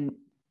effort and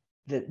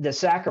the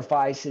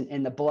sacrifice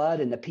and the blood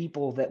and the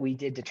people that we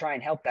did to try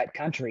and help that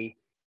country,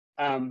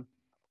 the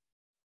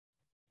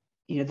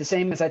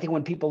same as I think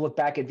when people look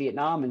back at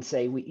Vietnam and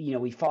say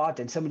we fought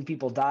and so many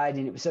people died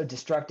and it was so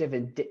destructive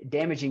and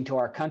damaging to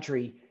our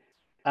country,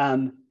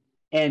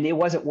 and it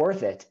wasn't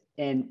worth it,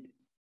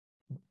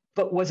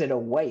 but was it a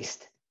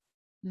waste?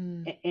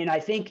 And I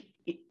think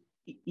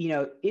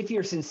if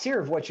you're sincere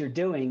of what you're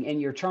doing and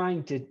you're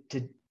trying to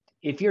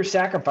if you're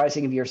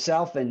sacrificing of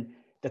yourself and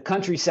the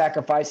country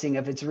sacrificing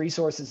of its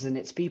resources and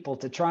its people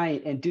to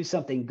try and do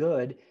something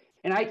good.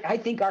 And I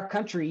think our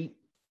country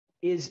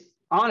is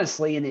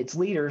honestly, and its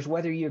leaders,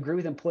 whether you agree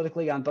with them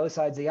politically on both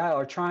sides of the aisle,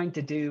 are trying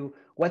to do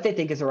what they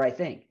think is the right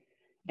thing.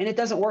 And it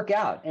doesn't work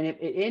out. And it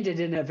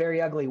ended in a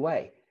very ugly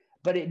way,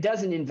 but it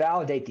doesn't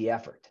invalidate the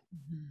effort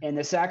and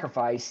the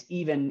sacrifice,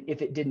 even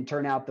if it didn't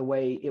turn out the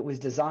way it was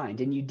designed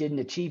and you didn't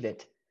achieve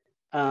it.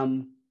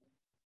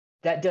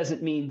 That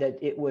doesn't mean that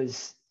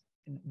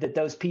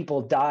those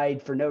people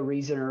died for no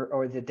reason,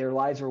 or that their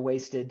lives were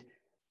wasted.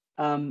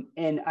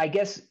 And I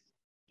guess,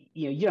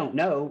 you don't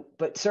know,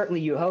 but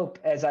certainly you hope,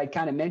 as I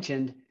kind of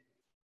mentioned,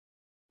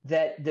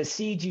 that the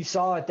seeds you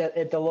saw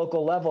at the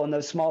local level and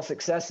those small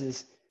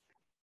successes,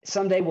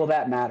 someday will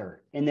that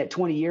matter? And that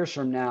 20 years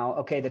from now,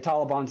 okay, the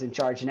Taliban's in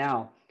charge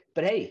now,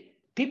 but hey,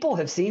 people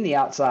have seen the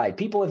outside.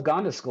 People have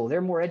gone to school. There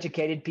are more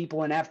educated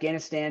people in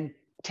Afghanistan,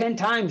 10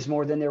 times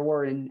more than there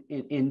were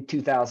in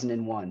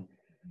 2001.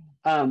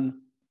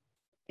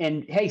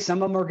 And hey,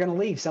 some of them are going to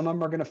leave. Some of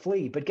them are going to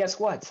flee. But guess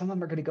what? Some of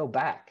them are going to go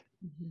back.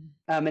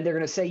 And they're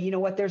going to say, you know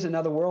what? There's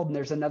another world and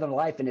there's another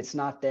life, and it's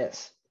not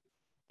this.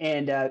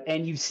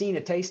 And you've seen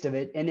a taste of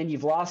it, and then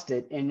you've lost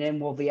it. And then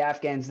will the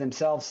Afghans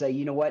themselves say,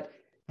 you know what?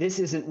 This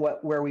isn't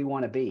where we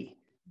want to be.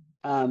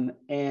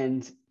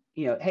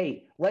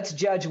 Hey, let's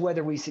judge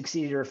whether we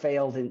succeeded or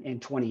failed in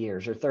 20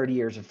 years or 30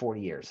 years or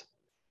 40 years.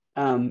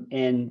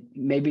 And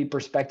maybe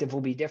perspective will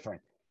be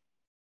different.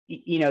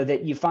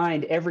 that you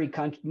find every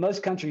country,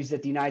 most countries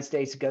that the United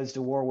States goes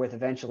to war with,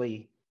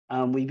 eventually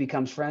we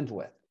becomes friends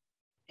with.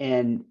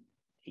 And,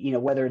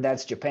 whether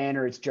that's Japan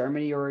or it's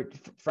Germany, or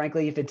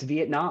frankly, if it's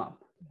Vietnam.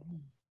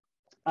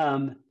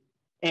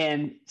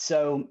 And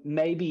so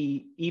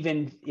maybe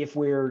even if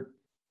we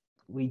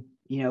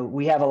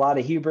have a lot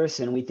of hubris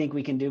and we think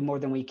we can do more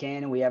than we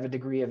can, and we have a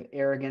degree of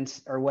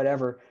arrogance or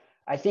whatever,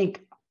 I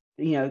think,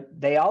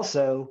 they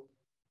also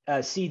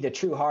see the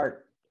true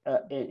heart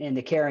in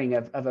the caring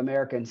of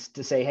Americans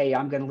to say, hey,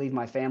 I'm going to leave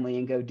my family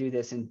and go do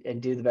this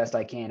and do the best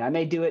I can. I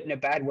may do it in a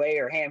bad way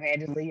or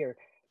ham-handedly or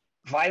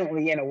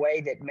violently in a way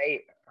that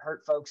may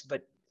hurt folks,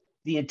 but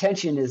the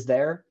intention is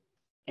there.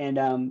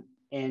 And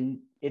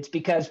it's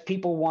because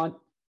people want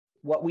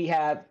what we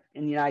have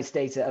in the United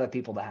States, that other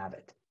people to have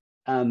it.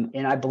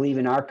 And I believe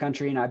in our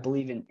country, and I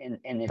believe in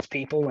its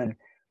people. And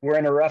we're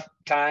in a rough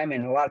time,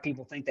 and a lot of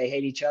people think they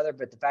hate each other,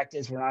 but the fact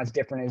is we're not as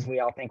different as we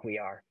all think we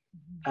are.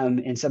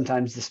 And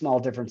sometimes the small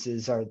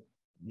differences are,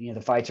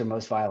 the fights are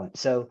most violent.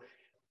 So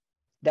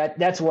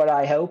that's what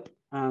I hope.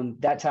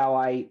 That's how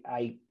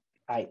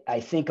I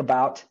think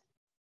about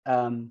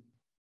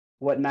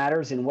what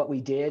matters and what we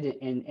did,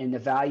 and the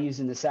values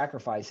and the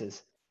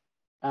sacrifices.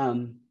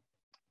 And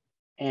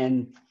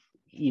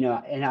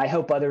I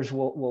hope others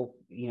will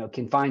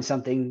can find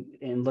something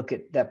and look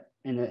at that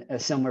in a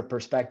similar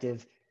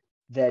perspective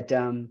that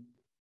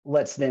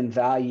lets them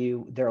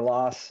value their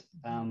loss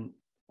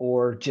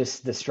or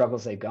just the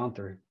struggles they've gone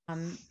through.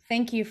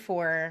 Thank you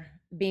for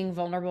being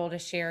vulnerable to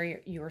share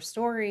your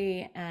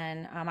story.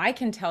 And I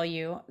can tell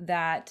you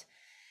that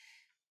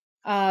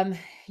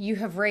you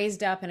have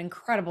raised up an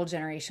incredible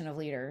generation of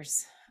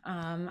leaders.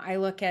 I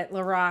look at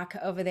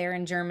Larock over there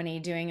in Germany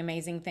doing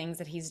amazing things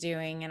that he's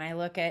doing. And I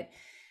look at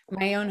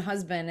my own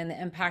husband and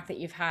the impact that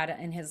you've had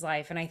in his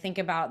life. And I think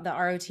about the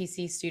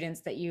ROTC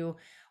students that you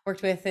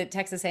worked with at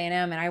Texas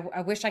A&M. And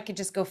I wish I could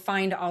just go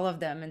find all of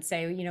them and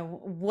say,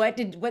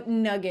 what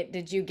nugget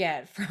did you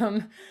get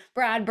from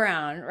Brad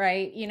Brown,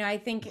 right? I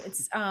think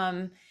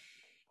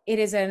it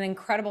is an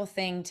incredible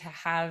thing to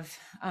have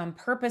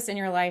purpose in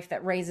your life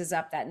that raises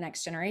up that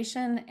next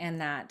generation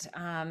and that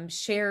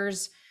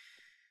shares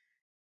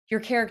your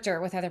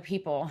character with other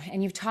people.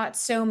 And you've taught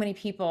so many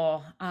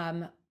people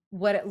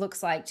what it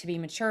looks like to be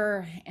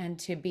mature and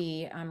to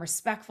be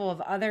respectful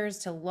of others,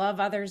 to love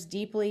others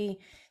deeply,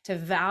 to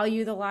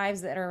value the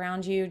lives that are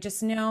around you.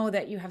 Just know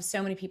that you have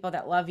so many people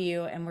that love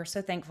you, and we're so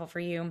thankful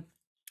for you.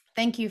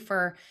 Thank you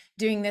for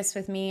doing this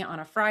with me on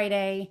a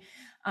Friday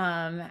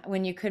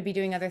when you could be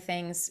doing other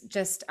things.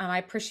 Just I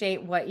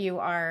appreciate what you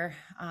are,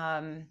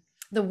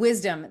 the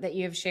wisdom that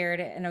you have shared,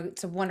 and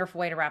it's a wonderful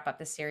way to wrap up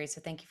this series. So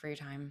thank you for your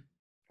time.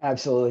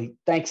 Absolutely.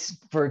 Thanks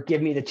for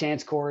giving me the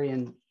chance, Corey.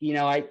 And,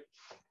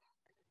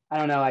 I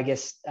don't know, I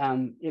guess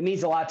it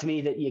means a lot to me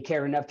that you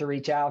care enough to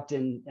reach out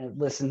and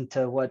listen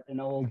to what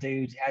an old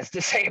dude has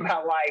to say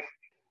about life.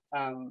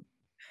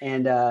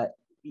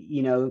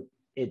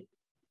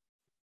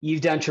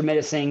 You've done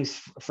tremendous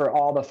things for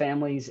all the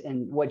families,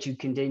 and what you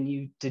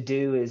continue to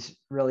do is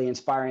really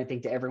inspiring, I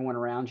think, to everyone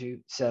around you.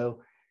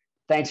 So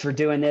thanks for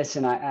doing this.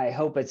 And I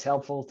hope it's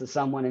helpful to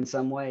someone in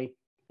some way.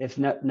 If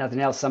nothing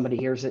else, somebody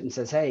hears it and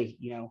says, hey,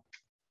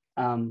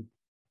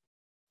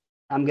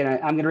 I'm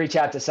gonna reach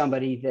out to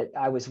somebody that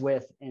I was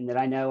with and that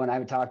I know and I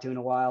haven't talked to in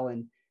a while,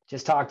 and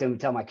just talk to them and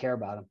tell them I care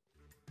about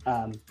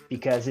them.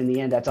 Because in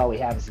the end, that's all we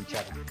have is each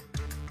other.